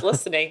Scorpios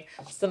listening,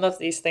 some of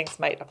these things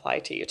might apply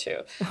to you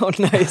too. Oh,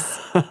 nice.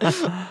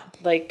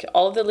 Like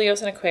all of the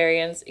Leos and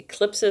Aquarians,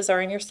 eclipses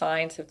are in your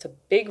signs. So it's a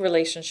big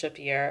relationship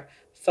year.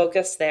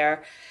 Focus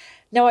there.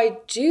 Now I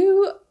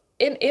do,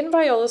 in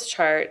Viola's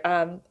chart,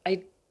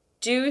 I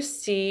do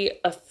see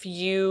a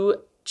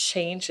few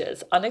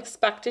changes,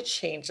 unexpected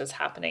changes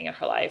happening in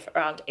her life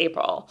around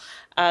April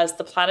as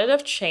the planet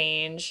of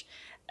change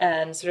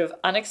and sort of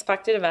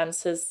unexpected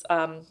events is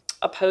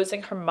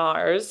opposing her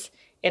Mars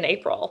in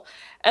April.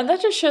 And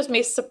that just shows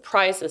me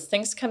surprises,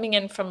 things coming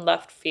in from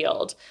left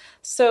field.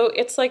 So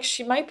it's like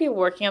she might be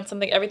working on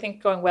something,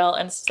 everything's going well,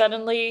 and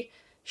suddenly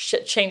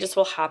changes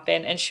will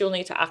happen and she'll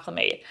need to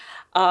acclimate.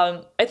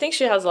 I think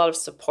she has a lot of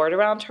support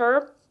around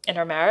her in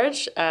her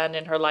marriage and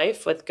in her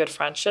life with good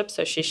friendships,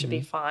 so she should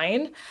be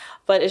fine.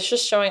 But it's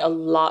just showing a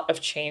lot of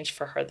change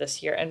for her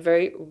this year and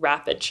very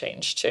rapid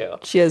change too.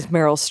 She has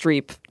Meryl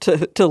Streep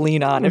to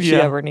lean on if she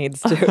ever needs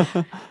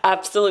to.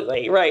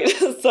 Absolutely, right.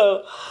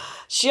 So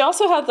she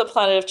also had the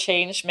planet of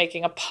change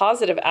making a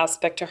positive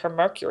aspect to her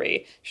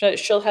Mercury.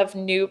 She'll have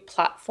new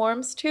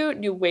platforms too,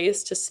 new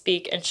ways to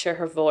speak and share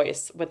her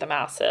voice with the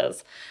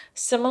masses.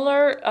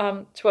 Similar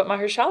to what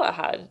Mahershala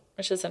had,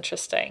 which is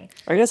interesting.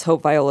 I just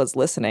hope Viola's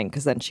listening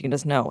because then she can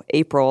just know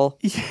April.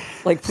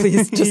 Like,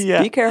 please just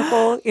be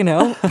careful,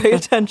 pay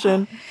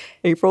attention.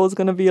 April is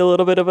going to be a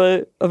little bit of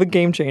a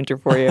game changer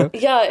for you.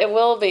 Yeah, it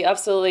will be,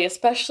 absolutely,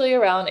 especially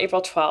around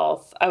April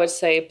 12th. I would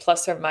say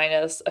plus or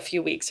minus a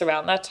few weeks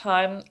around that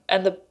time.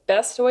 And the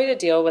best way to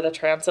deal with a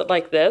transit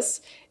like this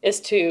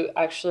is to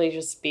actually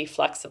just be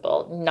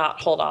flexible,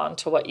 not hold on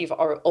to what you've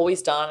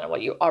always done and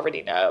what you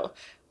already know.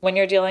 When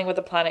you're dealing with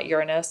the planet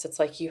Uranus, it's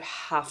like you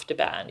have to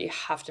bend, you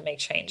have to make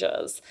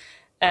changes.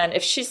 And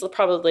if she's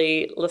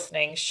probably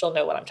listening, she'll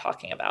know what I'm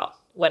talking about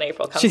when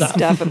April comes up. She's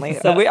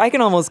definitely. I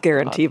can almost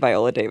guarantee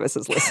Viola Davis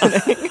is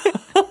listening.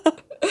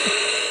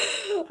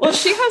 Well,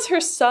 she has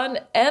her sun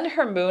and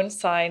her moon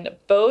sign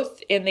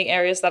both in the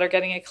areas that are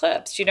getting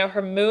eclipsed.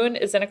 Her moon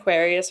is in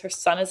Aquarius, her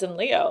sun is in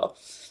Leo.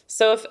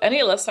 So if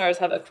any listeners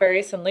have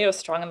Aquarius and Leo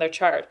strong in their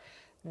chart,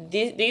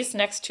 these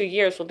next 2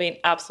 years will be an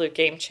absolute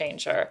game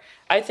changer.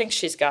 I think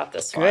she's got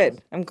this one.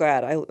 Good. I'm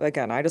glad.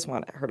 I just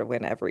want her to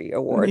win every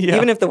award,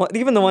 even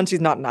the one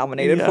she's not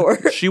nominated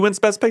for. She wins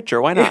Best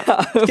Picture. Why not?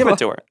 Give it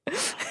to her.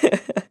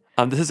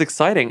 This is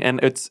exciting,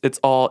 and it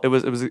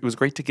was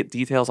great to get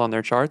details on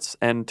their charts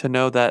and to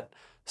know that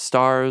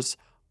stars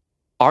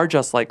are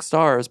just like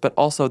stars, but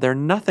also they're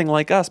nothing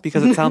like us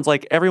because it sounds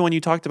like everyone you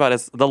talked about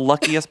is the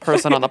luckiest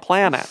person on the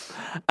planet.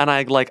 And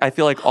I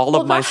feel like all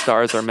of my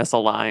stars are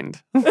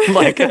misaligned.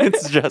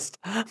 It's just...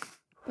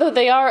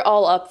 They are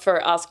all up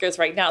for Oscars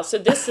right now. So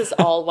this is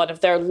all one of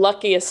their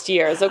luckiest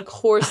years. Of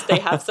course, they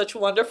have such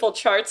wonderful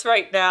charts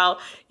right now,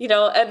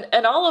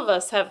 and all of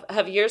us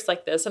have years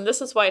like this. And this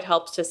is why it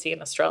helps to see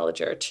an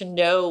astrologer, to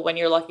know when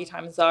your lucky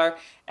times are.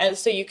 And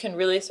so you can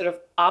really sort of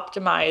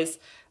optimize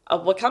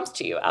what comes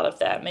to you out of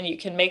them, and you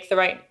can make the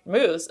right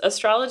moves.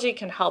 Astrology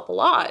can help a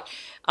lot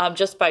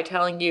just by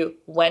telling you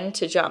when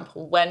to jump,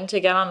 when to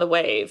get on the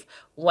wave,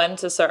 when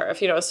to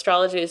surf.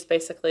 Astrology is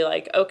basically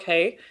like,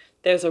 okay,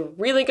 there's a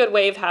really good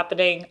wave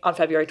happening on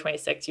February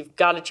 26th. You've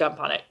got to jump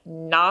on it,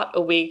 not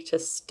a week to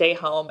stay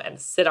home and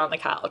sit on the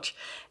couch.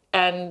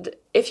 And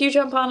if you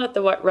jump on at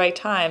the right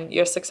time,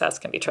 your success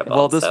can be tripled.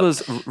 Well, this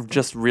was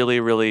just really,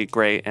 really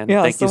great, and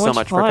thank you so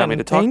much for coming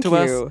to talk to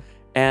us.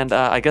 And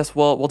I guess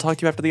we'll talk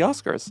to you after the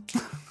Oscars.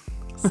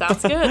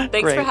 Sounds good.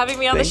 Thanks for having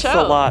me on the show.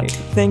 Thanks a lot.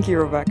 Thank you,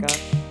 Rebecca.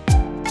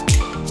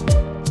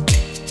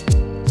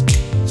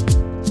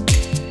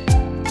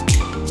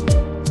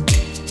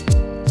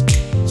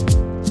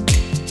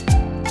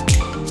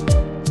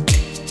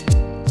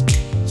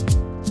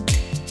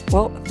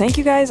 thank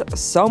you guys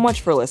so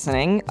much for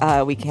listening.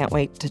 We can't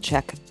wait to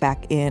check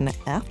back in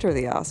after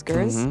the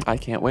Oscars. I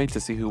can't wait to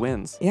see who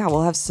wins. Yeah,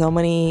 we'll have so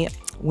many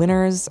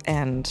winners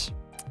and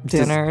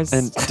dinners.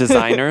 And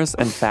designers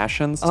and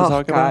fashions to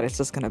talk about. It's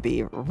just going to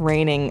be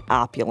raining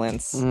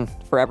opulence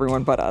for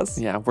everyone but us.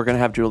 Yeah, we're going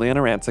to have Juliana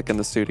Rancic in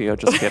the studio.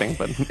 Just kidding,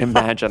 but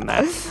imagine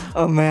that.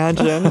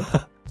 Imagine.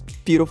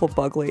 Beautiful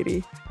bug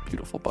lady.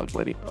 Beautiful bug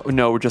lady.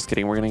 No, we're just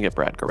kidding. We're going to get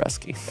Brad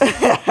Goreski.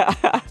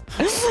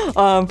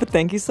 But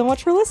thank you so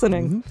much for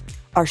listening.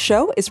 Our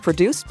show is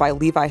produced by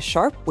Levi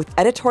Sharp with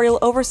editorial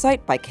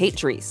oversight by Kate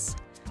Drees.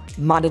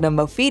 Mandana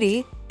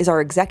Mofidi is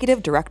our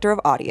executive director of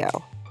audio.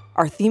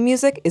 Our theme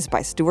music is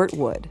by Stuart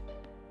Wood.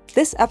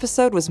 This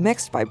episode was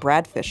mixed by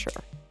Brad Fisher.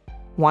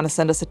 Want to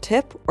send us a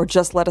tip or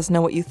just let us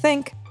know what you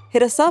think?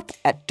 Hit us up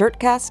at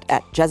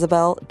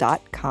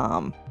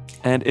dirtcast@jezebel.com.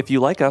 And if you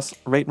like us,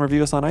 rate and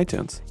review us on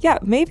iTunes. Yeah,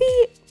 maybe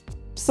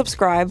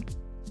subscribe.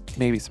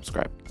 Maybe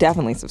subscribe.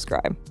 Definitely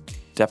subscribe.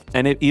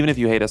 And even if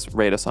you hate us,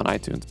 rate us on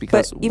iTunes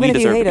because even we if you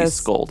deserve hate to be us,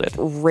 scolded.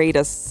 Rate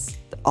us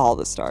all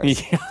the stars.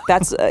 Yeah.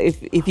 That's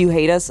if you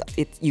hate us,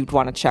 you'd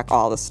want to check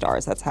all the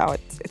stars. That's how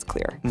it's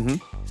clear.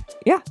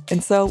 Yeah,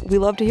 and so we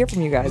love to hear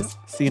from you guys.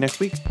 See you next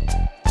week.